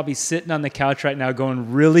 Tanner's probably sitting on the couch right now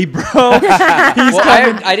going, really, bro?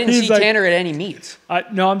 I didn't see like, Tanner at any meets.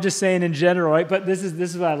 No, I'm just saying in general, right? But this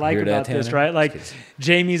is what I like Hear about that, this, Tanner? right? Like,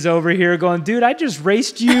 Jamie's over here going, dude, I just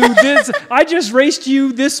raced you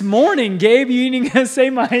this morning, Gabe. You ain't even going to say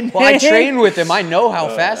my name. Well, I train with him. I know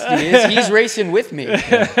how fast he is. He's racing with me.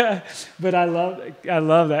 But I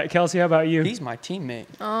love that. Kelsey, how about you? He's my teammate.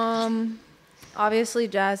 Obviously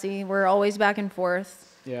Jazzy. We're always back and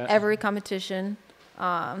forth. Yeah. Every competition.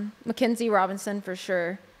 Mackenzie Robinson for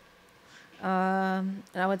sure. And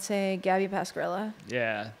I would say Gabby Pasquarella.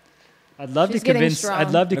 Yeah. I'd love She's to getting convince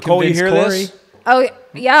strong. Nicole, you hear Corey. this? Oh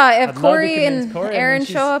yeah, if I'd love to Corey convince and Corey. I mean, Aaron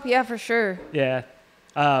she's- show up, yeah, for sure. Yeah.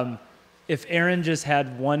 If Aaron just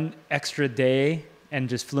had one extra day and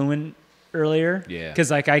just flew in earlier. Yeah. Because,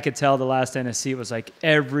 like, I could tell the last NSC, it was like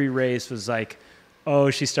every race was like, oh,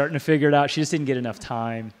 she's starting to figure it out. She just didn't get enough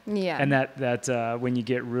time. Yeah. And that when you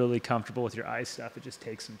get really comfortable with your ice stuff, it just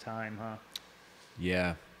takes some time, huh?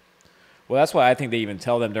 Yeah. Well, that's why I think they even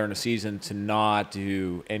tell them during the season to not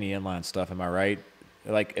do any inline stuff. Am I right?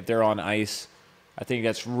 Like, if they're on ice, I think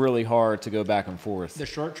that's really hard to go back and forth. The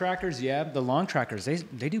short trackers, yeah. The long trackers,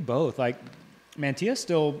 they do both. Like, Mantia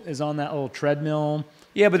still is on that little treadmill.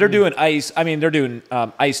 Yeah, but they're doing ice. I mean, they're doing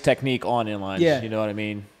ice technique on inlines. Yeah. You know what I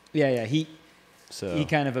mean? Yeah. He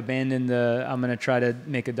kind of abandoned the, I'm going to try to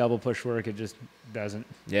make a double push work. It just doesn't.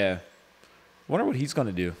 Yeah. Wonder what he's going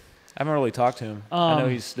to do. I haven't really talked to him. I know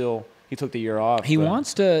he took the year off. He but-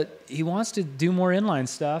 wants to do more inline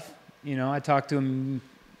stuff. You know, I talked to him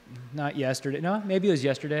not yesterday. No, maybe it was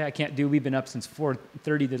yesterday. We've been up since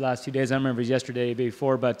 4:30 the last 2 days. I don't remember if it was yesterday or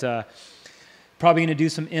before, but probably going to do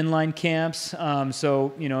some inline camps.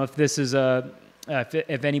 So, you know, if this is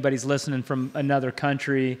if anybody's listening from another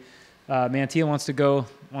country, Mantia wants to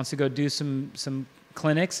go do some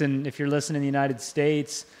clinics. And if you're listening in the United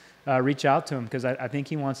States, reach out to him because I think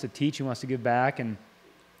he wants to teach. He wants to give back. And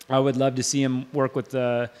I would love to see him work with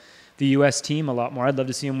the U.S. team a lot more. I'd love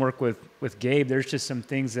to see him work with Gabe. There's just some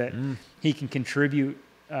things that he can contribute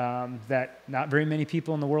that not very many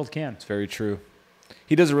people in the world can. It's very true.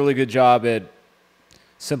 He does a really good job at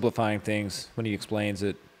simplifying things when he explains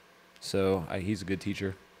it. So he's a good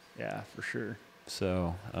teacher. Yeah, for sure.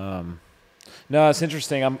 So, no, it's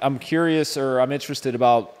interesting. I'm curious, or I'm interested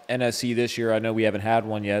about NSC this year. I know we haven't had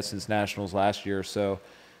one yet since Nationals last year, so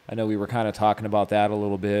I know we were kind of talking about that a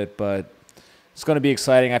little bit, but it's going to be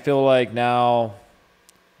exciting. I feel like now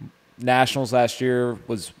Nationals last year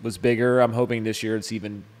was bigger. I'm hoping this year it's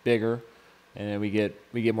even bigger, and we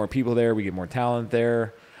get more people there. We get more talent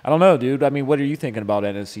there. I don't know, dude. I mean, what are you thinking about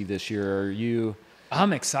NSC this year? Are you?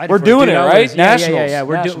 I'm excited. We're for doing it, it, dude. right? Yeah.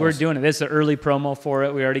 Nationals. We're doing it. This is an early promo for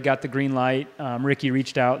it. We already got the green light. Ricky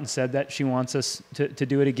reached out and said that she wants us to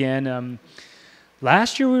do it again.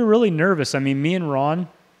 Last year we were really nervous. I mean, me and Ron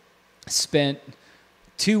spent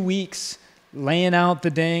 2 weeks laying out the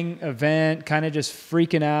dang event, kind of just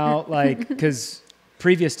freaking out, like, because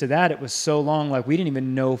previous to that it was so long, like we didn't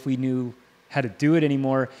even know if we knew how to do it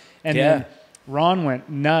anymore. And then Ron went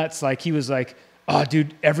nuts. Like, he was like, oh,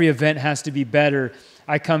 dude, every event has to be better.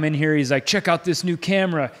 I come in here, he's like, check out this new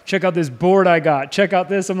camera. Check out this board I got. Check out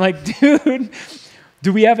this. I'm like, dude,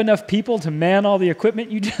 do we have enough people to man all the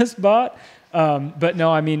equipment you just bought? But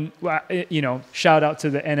no, I mean, you know, shout out to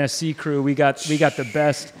the NSC crew. We got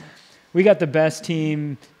the best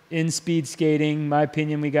team in speed skating. In my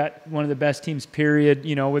opinion, we got one of the best teams, period,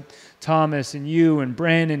 you know, with Thomas and you and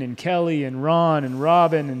Brandon and Kelly and Ron and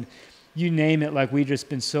Robin and you name it. Like, we've just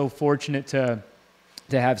been so fortunate to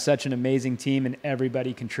have such an amazing team, and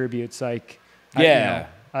everybody contributes. Like, Yeah.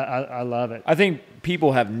 I love it. I think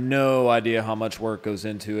people have no idea how much work goes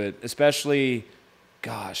into it, especially,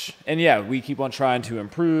 gosh. And yeah, we keep on trying to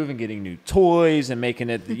improve and getting new toys and making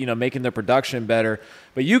it, you know, making the production better.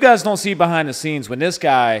 But you guys don't see behind the scenes when this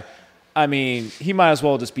guy, I mean, he might as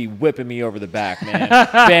well just be whipping me over the back,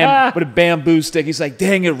 man. With a bamboo stick. He's like,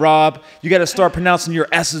 dang it, Rob. You got to start pronouncing your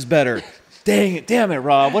S's better. Damn it,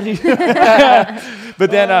 Rob. What are you? But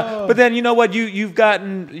then you know what?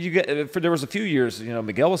 There was a few years, you know,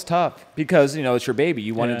 Miguel was tough because, you know, it's your baby.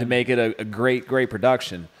 You wanted to make it a great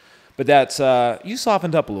production. But that's you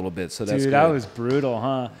softened up a little bit, so that's Dude, good. that was brutal,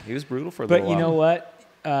 huh? He was brutal for a little while. But you know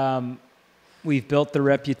what? We've built the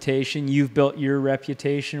reputation. You've built your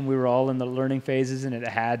reputation. We were all in the learning phases, and it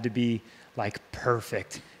had to be like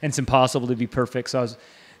perfect. And it's impossible to be perfect. So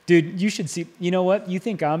dude, you should see. You know what? You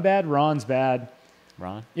think I'm bad? Ron's bad.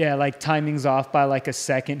 Ron? Yeah, like timing's off by like a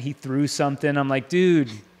second. He threw something. I'm like, dude,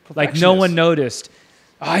 like no one noticed.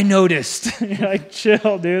 I noticed. You're like,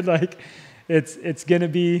 chill, dude. Like, it's gonna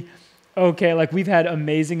be okay. Like, we've had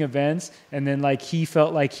amazing events, and then like he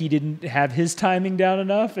felt like he didn't have his timing down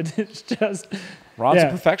enough, and it's just Ron's a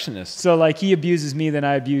perfectionist. So like, he abuses me, then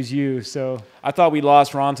I abuse you. So I thought we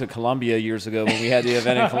lost Ron to Columbia years ago when we had the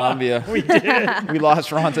event in Columbia. We did. We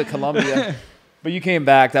lost Ron to Columbia. But you came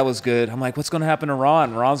back. That was good. I'm like, what's going to happen to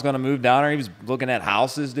Ron? Ron's going to move down there. He was looking at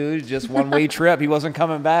houses, dude. Just one-way trip. He wasn't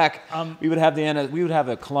coming back. We would have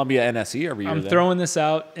a Columbia NSC every year. I'm throwing this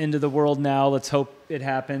out into the world now. Let's hope it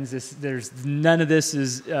happens. There's none of this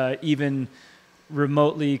is even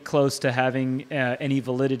remotely close to having any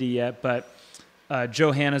validity yet. But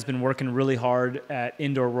Johanna's been working really hard at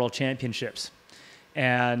Indoor World Championships.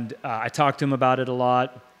 And I talked to him about it a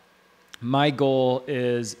lot. My goal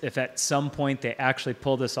is, if at some point they actually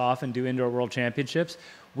pull this off and do Indoor World Championships,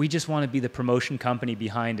 we just want to be the promotion company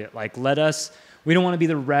behind it. Like, we don't want to be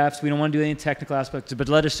the refs, we don't want to do any technical aspects, but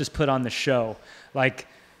let us just put on the show. Like,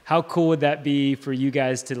 how cool would that be for you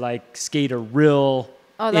guys to like skate a real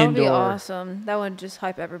that indoor? would be awesome. That would just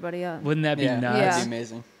hype everybody up. Wouldn't that be nuts? Yeah. That'd be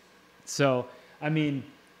amazing. So, I mean,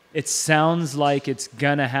 it sounds like it's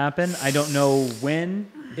gonna happen. I don't know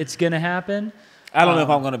when it's gonna happen. I don't know if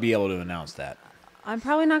I'm going to be able to announce that. I'm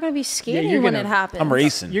probably not going to be skating when it happens. I'm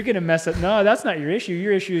racing. You're going to mess up. No, that's not your issue.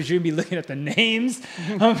 Your issue is you're going to be looking at the names.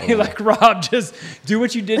 I'm going to be like, Rob, just do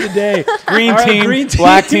what you did today. Green team,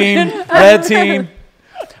 black team, red team.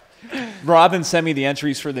 Robin sent me the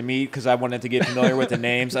entries for the meet because I wanted to get familiar with the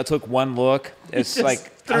names. I took one look. It's just like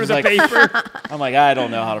through the paper. I'm like, I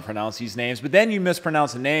don't know how to pronounce these names. But then you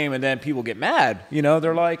mispronounce a name, and then people get mad. You know,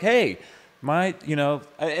 they're like, hey.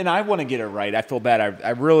 And I want to get it right. I feel bad. I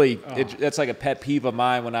really, it's like a pet peeve of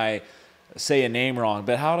mine when I say a name wrong.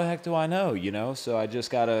 But how the heck do I know, you know? So I just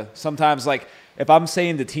got to, sometimes, like, if I'm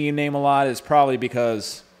saying the team name a lot, it's probably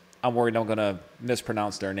because I'm worried I'm going to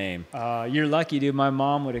mispronounce their name. You're lucky, dude. My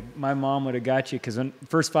mom would have got you, because the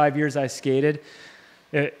first 5 years I skated,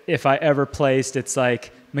 if I ever placed, it's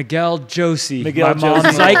like, Miguel Josie. My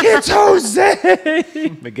mom's like, it's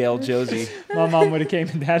Jose. Miguel Josie. My mom would have came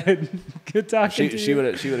and had a good talking to you. She would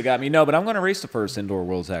have got me. No, but I'm going to race the first Indoor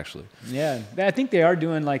Worlds, actually. Yeah. I think they are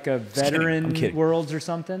doing like a veteran Worlds or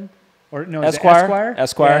something. Or no, Esquire?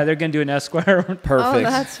 Esquire. Yeah, they're going to do an Esquire. Perfect. Oh,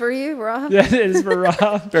 that's for you, Rob. Yeah, it is for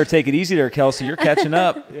Rob. Better take it easy there, Kelsey. You're catching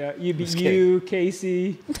up. Yeah, you,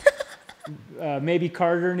 Casey, maybe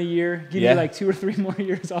Carter in a year. Give me like 2 or 3 more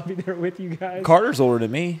years. I'll be there with you guys. Carter's older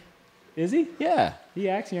than me. Is he? Yeah. He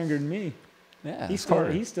acts younger than me. Yeah. He's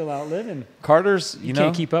still out living. Carter's, you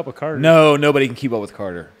can't keep up with Carter. No, nobody can keep up with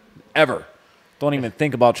Carter. Ever. Don't even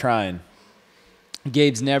think about trying.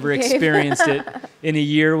 Gabe's never experienced it. In a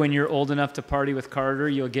year when you're old enough to party with Carter,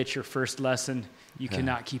 you'll get your first lesson. You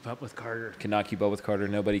cannot keep up with Carter. Cannot keep up with Carter.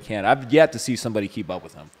 Nobody can. I've yet to see somebody keep up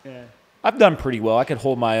with him. Yeah. I've done pretty well. I could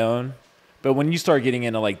hold my own. But when you start getting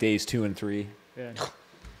into like days 2 and 3. Yeah.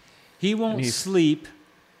 He won't sleep,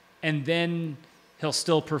 and then he'll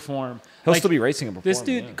still perform. He'll still be racing and performing. This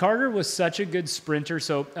dude, Carter, was such a good sprinter.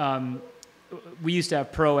 So we used to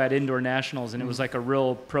have pro at Indoor Nationals, and it was like a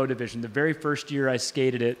real pro division. The very first year I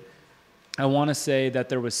skated it, I want to say that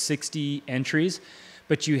there was 60 entries,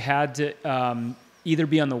 but you had to either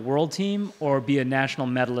be on the world team or be a national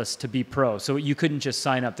medalist to be pro. So you couldn't just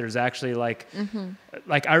sign up. There's actually like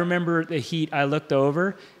I remember the heat, I looked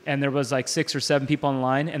over and there was like 6 or 7 people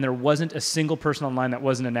online and there wasn't a single person online that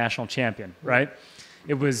wasn't a national champion, right?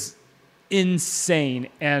 It was insane.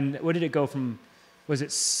 And what did it go from, was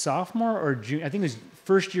it sophomore or junior? I think it was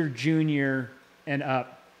first year, junior and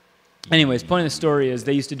up. Anyways, point of the story is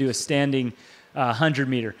they used to do a standing 100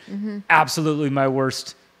 meter. Absolutely my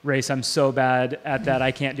worst race. I'm so bad at that.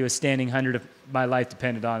 I can't do a standing 100 if my life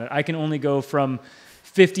depended on it. I can only go from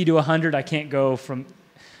 50 to 100. I can't go from...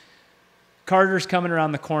 Carter's coming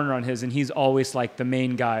around the corner on his, and he's always like the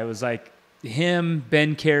main guy. It was like him,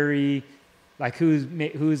 Ben Carey, like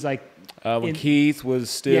who's like... when Keith was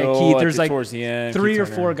still Keith, there's like towards the end. 3 or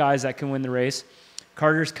 4 guys that can win the race.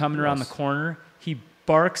 Carter's coming around the corner. He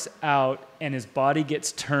barks out, and his body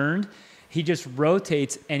gets turned. He just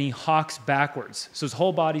rotates and he hawks backwards. So his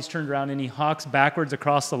whole body's turned around and he hawks backwards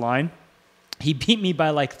across the line. He beat me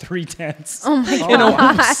by like 3/10. Oh my in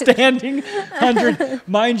God. a standing 100.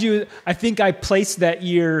 Mind you, I think I placed that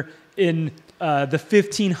year in the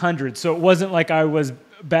 1500. So it wasn't like I was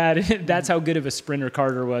bad. That's how good of a sprinter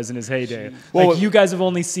Carter was in his heyday. Well, like you guys have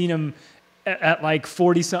only seen him at like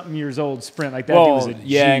 40-something years old sprint. Like that dude was a G.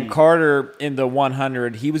 Yeah, and Carter in the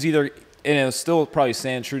 100, he was either... And it was still probably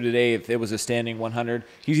standing true today if it was a standing 100.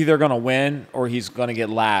 He's either going to win or he's going to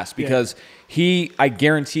get last because I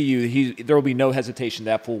guarantee you, there will be no hesitation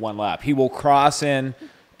that full one lap. He will cross in,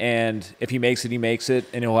 and if he makes it, he makes it,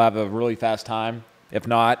 and he'll have a really fast time. If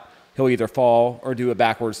not, he'll either fall or do a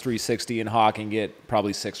backwards 360 and hawk and get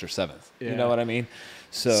probably 6th or 7th. Yeah. You know what I mean?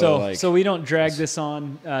 So we don't drag this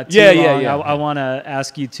on too long. Yeah. I want to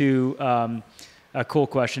ask you two a cool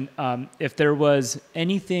question. If there was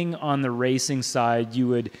anything on the racing side you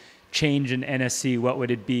would change in NSC, what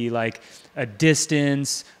would it be? Like a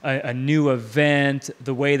distance, a new event,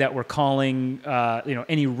 the way that we're calling,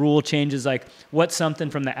 any rule changes? Like what's something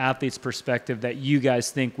from the athlete's perspective that you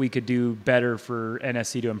guys think we could do better for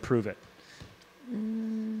NSC to improve it?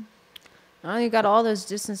 Oh, you got all those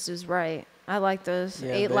distances right. I like those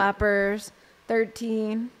 8 lappers,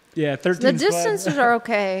 13. Yeah, 13. The distances are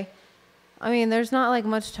okay. I mean, there's not like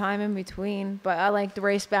much time in between, but I like to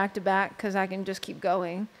race back to back because I can just keep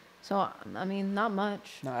going. So, I mean, not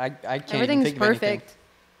much. No, I can't Everything's even think of anything. perfect.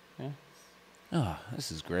 Oh,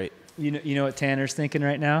 this is great. You know what Tanner's thinking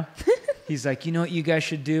right now? He's like, you know what you guys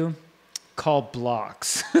should do? Call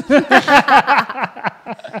blocks.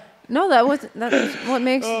 No, that's what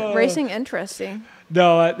makes racing interesting.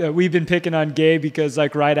 No, we've been picking on Gabe because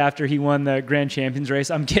like right after he won the Grand Champions race,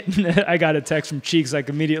 I got a text from Cheeks like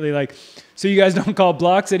immediately like, so you guys don't call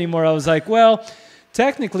blocks anymore? I was like, well,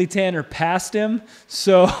 technically Tanner passed him,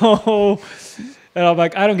 so and I'm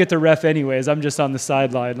like, I don't get to ref anyways. I'm just on the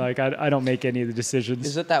sideline. Like I don't make any of the decisions.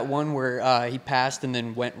 Is it that one where he passed and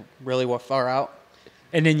then went really far out?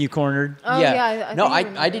 And then you cornered? Oh, yeah.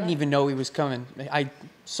 I didn't even know he was coming. I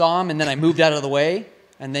saw him and then I moved out of the way.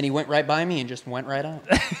 And then he went right by me and just went right out.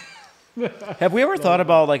 Have we ever thought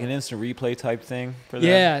about like an instant replay type thing for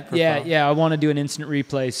that? Yeah. I want to do an instant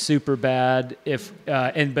replay super bad.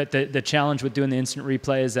 But the challenge with doing the instant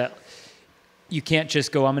replay is that you can't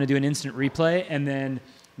just go, I'm going to do an instant replay and then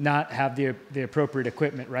not have the appropriate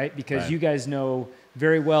equipment, right? Because you guys know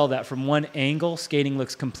very well that from one angle, skating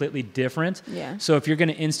looks completely different. Yeah. So if you're going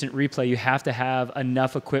to instant replay, you have to have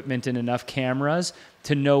enough equipment and enough cameras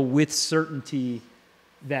to know with certainty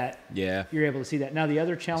that you're able to see that. Now, the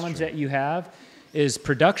other challenge that you have is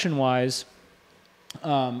production-wise,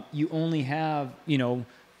 you only have,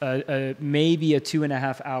 maybe a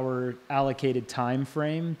 2.5 hour allocated time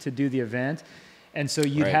frame to do the event. And so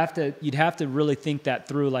you'd have to really think that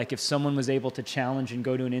through. Like if someone was able to challenge and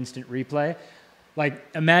go to an instant replay, like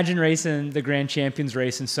imagine racing the Grand Champions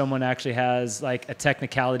race and someone actually has like a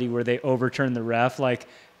technicality where they overturn the ref. Like,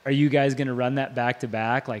 are you guys going to run that back to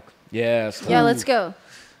back? Like, yeah, let's go.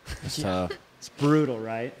 It's tough. It's brutal,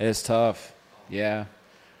 right? It's tough. Yeah.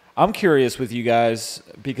 I'm curious with you guys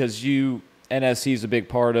because NSC is a big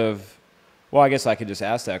part of, well, I guess I could just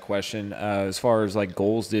ask that question as far as like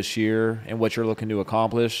goals this year and what you're looking to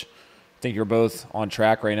accomplish. I think you're both on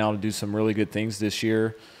track right now to do some really good things this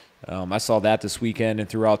year. I saw that this weekend and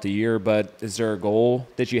throughout the year, but is there a goal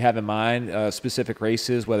that you have in mind, specific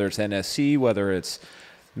races, whether it's NSC, whether it's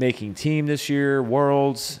making team this year,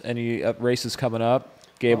 Worlds, any races coming up?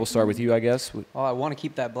 Gabe, we'll start with you, I guess. Well, I want to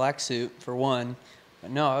keep that black suit for one.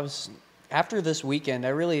 But no, after this weekend, I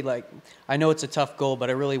really I know it's a tough goal,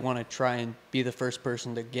 but I really want to try and be the first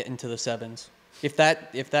person to get into the 7s. If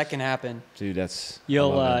that can happen. Dude,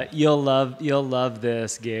 you'll love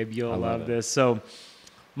this, Gabe. You'll love this. So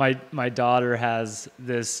my daughter has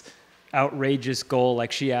this outrageous goal.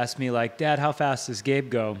 Like she asked me like, Dad, how fast does Gabe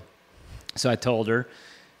go? So I told her,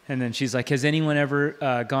 and then she's like, has anyone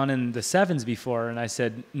ever gone in the sevens before? And I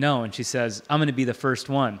said, no. And she says, I'm going to be the first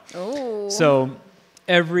one. Oh. So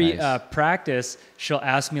every Nice. practice, she'll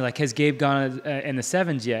ask me like, has Gabe gone in the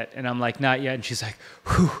sevens yet? And I'm like, not yet. And she's like,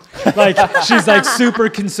 whew. Like, she's like super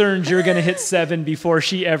concerned you're going to hit 7 before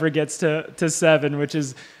she ever gets to 7, which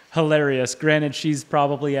is hilarious. Granted, she's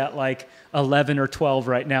probably at like 11 or 12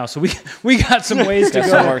 right now. So we got some ways to Got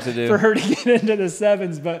some go work to do. for her to get into the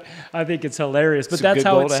 7s, but I think it's hilarious. But It's a that's good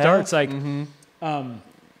how goal it to starts. have. Like,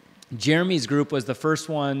 Jeremy's group was the first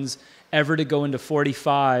ones ever to go into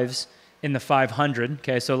 45s in the 500.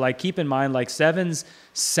 Okay, so like keep in mind, like 7s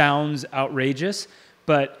sounds outrageous,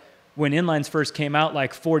 but when inlines first came out,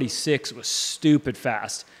 like 46 was stupid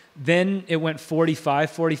fast. Then it went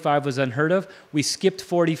 45. 45 was unheard of. We skipped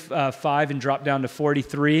 45 and dropped down to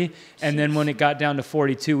 43. And then when it got down to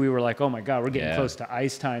 42, we were like, oh my God, we're getting close to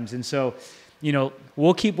ice times. And so, you know,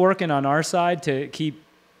 we'll keep working on our side to keep,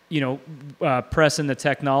 you know, pressing the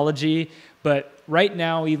technology. But right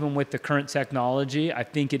now, even with the current technology, I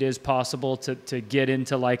think it is possible to get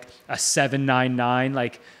into like a 799.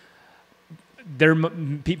 Like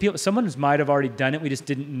someone might have already done it. We just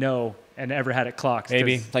didn't know and ever had it clocked.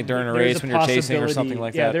 Maybe like during a There's race when you're chasing or something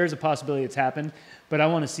like yeah, that. there's a possibility it's happened, but I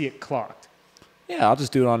want to see it clocked. Yeah, I'll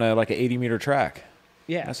just do it on like an 80-meter track.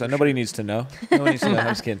 Yeah. So nobody needs to know. No one needs to know. I'm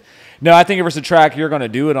just kidding. No, I think if it's a track you're going to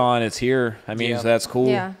do it on, it's here. I mean, so that's cool.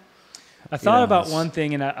 Yeah. I thought know, about it's- one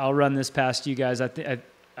thing, and I'll run this past you guys.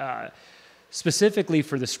 Specifically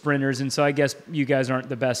for the sprinters, and so I guess you guys aren't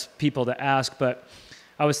the best people to ask, but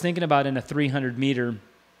I was thinking about in a 300 meter,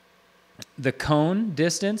 the cone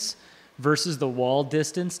distance versus the wall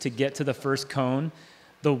distance to get to the first cone.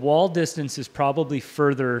 The wall distance is probably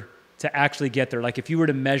further to actually get there. Like if you were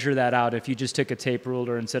to measure that out, if you just took a tape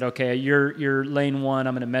ruler and said, okay, you're lane 1,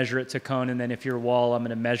 I'm going to measure it to cone, and then if you're wall, I'm going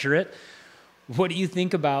to measure it. What do you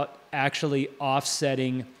think about actually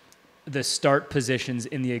offsetting the start positions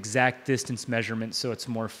in the exact distance measurement so it's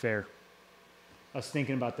more fair? I was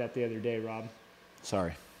thinking about that the other day, Rob.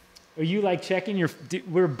 Sorry. Are you like checking your?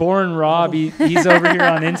 We're boring Rob. He's over here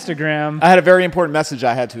on Instagram. I had a very important message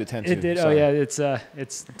I had to attend to. It did. Sorry. Oh yeah,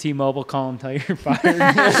 it's T-Mobile. Call them, tell you you're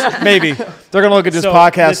fired. Maybe. They're going to look at this So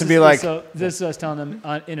podcast and be like, So this is what I was telling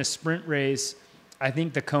them. In a sprint race, I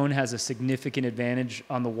think the cone has a significant advantage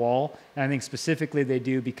on the wall. And I think specifically they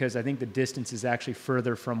do because I think the distance is actually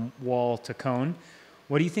further from wall to cone.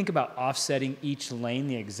 What do you think about offsetting each lane,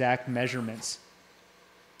 the exact measurements?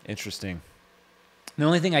 interesting. The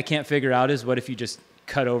only thing I can't figure out is what if you just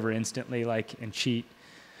cut over instantly, like, and cheat.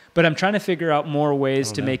 But I'm trying to figure out more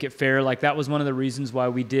ways to make it fair. Like, that was one of the reasons why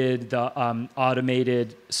we did the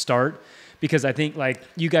automated start. Because I think, like,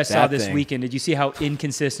 you guys saw this weekend. Did you see how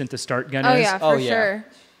inconsistent the start gun is? Oh, yeah, for sure.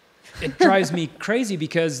 It drives me crazy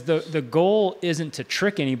because the goal isn't to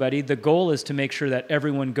trick anybody. The goal is to make sure that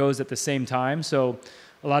everyone goes at the same time. So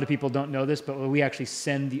a lot of people don't know this, but we actually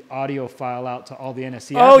send the audio file out to all the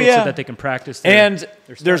NSC athletes so that they can practice their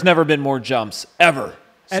There's never been more jumps, ever.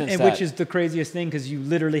 And which is the craziest thing because you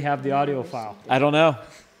literally have the audio file. I don't know.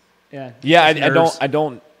 Yeah. Yeah, I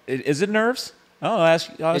don't. Is it nerves? Oh, It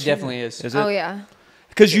definitely is. Is it? Oh, yeah.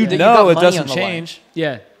 Because you You know got it money doesn't on the line. change.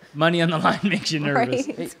 Yeah. Money on the line makes you nervous.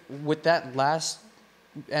 Right. Hey, with that last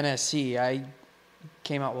NSC, I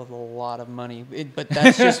came out with a lot of money, but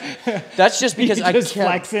that's just because You I just kept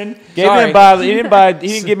flexing. Gabe didn't buy. He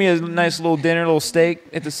didn't give me a nice little dinner, little steak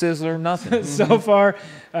at the Sizzler. Nothing. So far,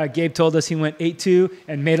 Gabe told us he went 8-2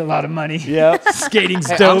 and made a lot of money. Yeah. Skating's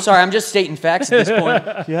Hey, dope. I'm sorry, I'm just stating facts at this point.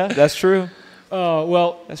 Yeah, that's true. Oh,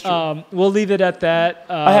 well, That's true. we'll leave it at that.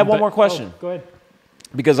 I have one more question. Go ahead.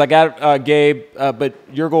 Because I got Gabe, but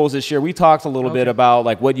your goals this year. We talked a little bit about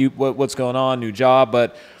like what's going on, new job.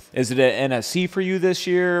 But is it an NSC for you this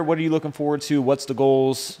year? What are you looking forward to? What's the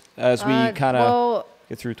goals as we kind of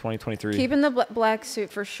get through 2023? Keeping the black suit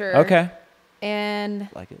for sure. Okay. And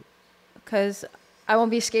Like it. because I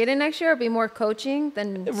won't be skating next year, I'll be more coaching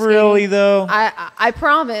than Really skating. though? I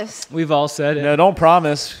promise. We've all said it. No, don't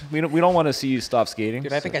promise. We don't want to see you stop skating.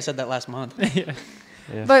 Dude, I think I said that last month. Yeah.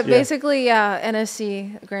 But Yeah. basically, yeah,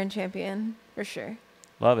 NSC grand champion for sure.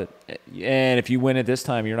 Love it. And if you win it this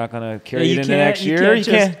time, you're not going to carry Yeah, it you into can't- next you year. can't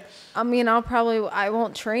just- I mean, I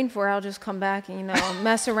won't train for it. I'll just come back and,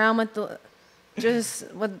 mess around with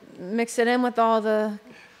mix it in with all the,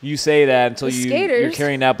 You say that until The you're skaters.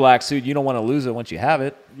 carrying that black suit. You don't want to lose it once you have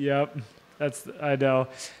it. Yep. I know.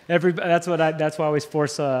 That's why I always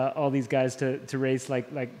force all these guys to race like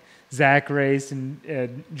Zach raced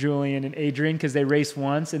and Julian and Adrian because they race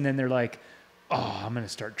once and then they're like, oh, I'm going to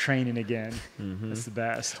start training again. That's the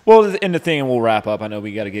best. Well, and the thing, and we'll wrap up. I know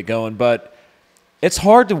we got to get going, but it's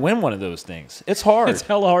hard to win one of those things. It's hard. It's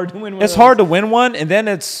hella hard to win one. It's hard to win one, and then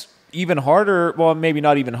it's even harder. Well, maybe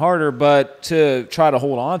not even harder, but to try to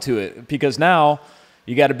hold on to it, because now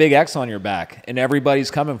you got a big X on your back, and everybody's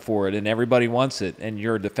coming for it, and everybody wants it, and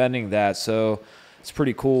you're defending that. So it's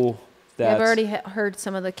pretty cool. Yeah, I've already heard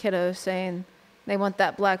some of the kiddos saying they want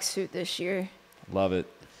that black suit this year. Love it.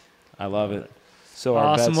 I love it. So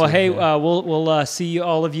awesome. Well, hey, we'll see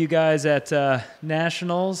all of you guys at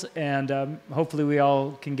Nationals, and hopefully we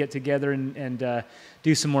all can get together and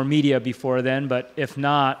do some more media before then. But if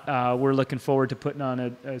not, we're looking forward to putting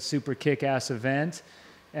on a super kick-ass event.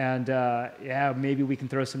 And, yeah, maybe we can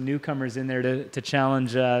throw some newcomers in there to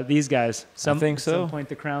challenge these guys. I think so. At some point,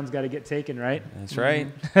 the crown's got to get taken, right? That's right.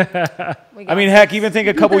 I mean, heck, even think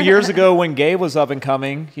a couple years ago when Gabe was up and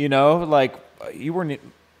coming, you know, like you weren't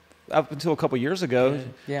up until a couple years ago.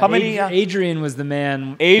 Yeah. How many? Adrian was the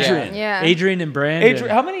man. Adrian. Yeah. Adrian and Brandon.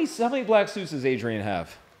 Adrian. How many black suits does Adrian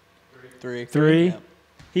have? 3. 3? Yeah.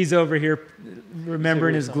 He's over here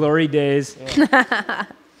remembering his glory days. I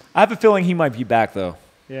have a feeling he might be back, though.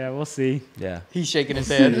 Yeah, we'll see. Yeah. He's shaking his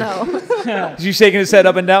head. No. Is you shaking his head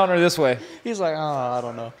up and down or this way? He's like, oh, I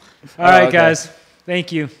don't know. All right, okay. guys.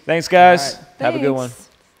 Thank you. Thanks, guys. All right. Have a good one. Thanks.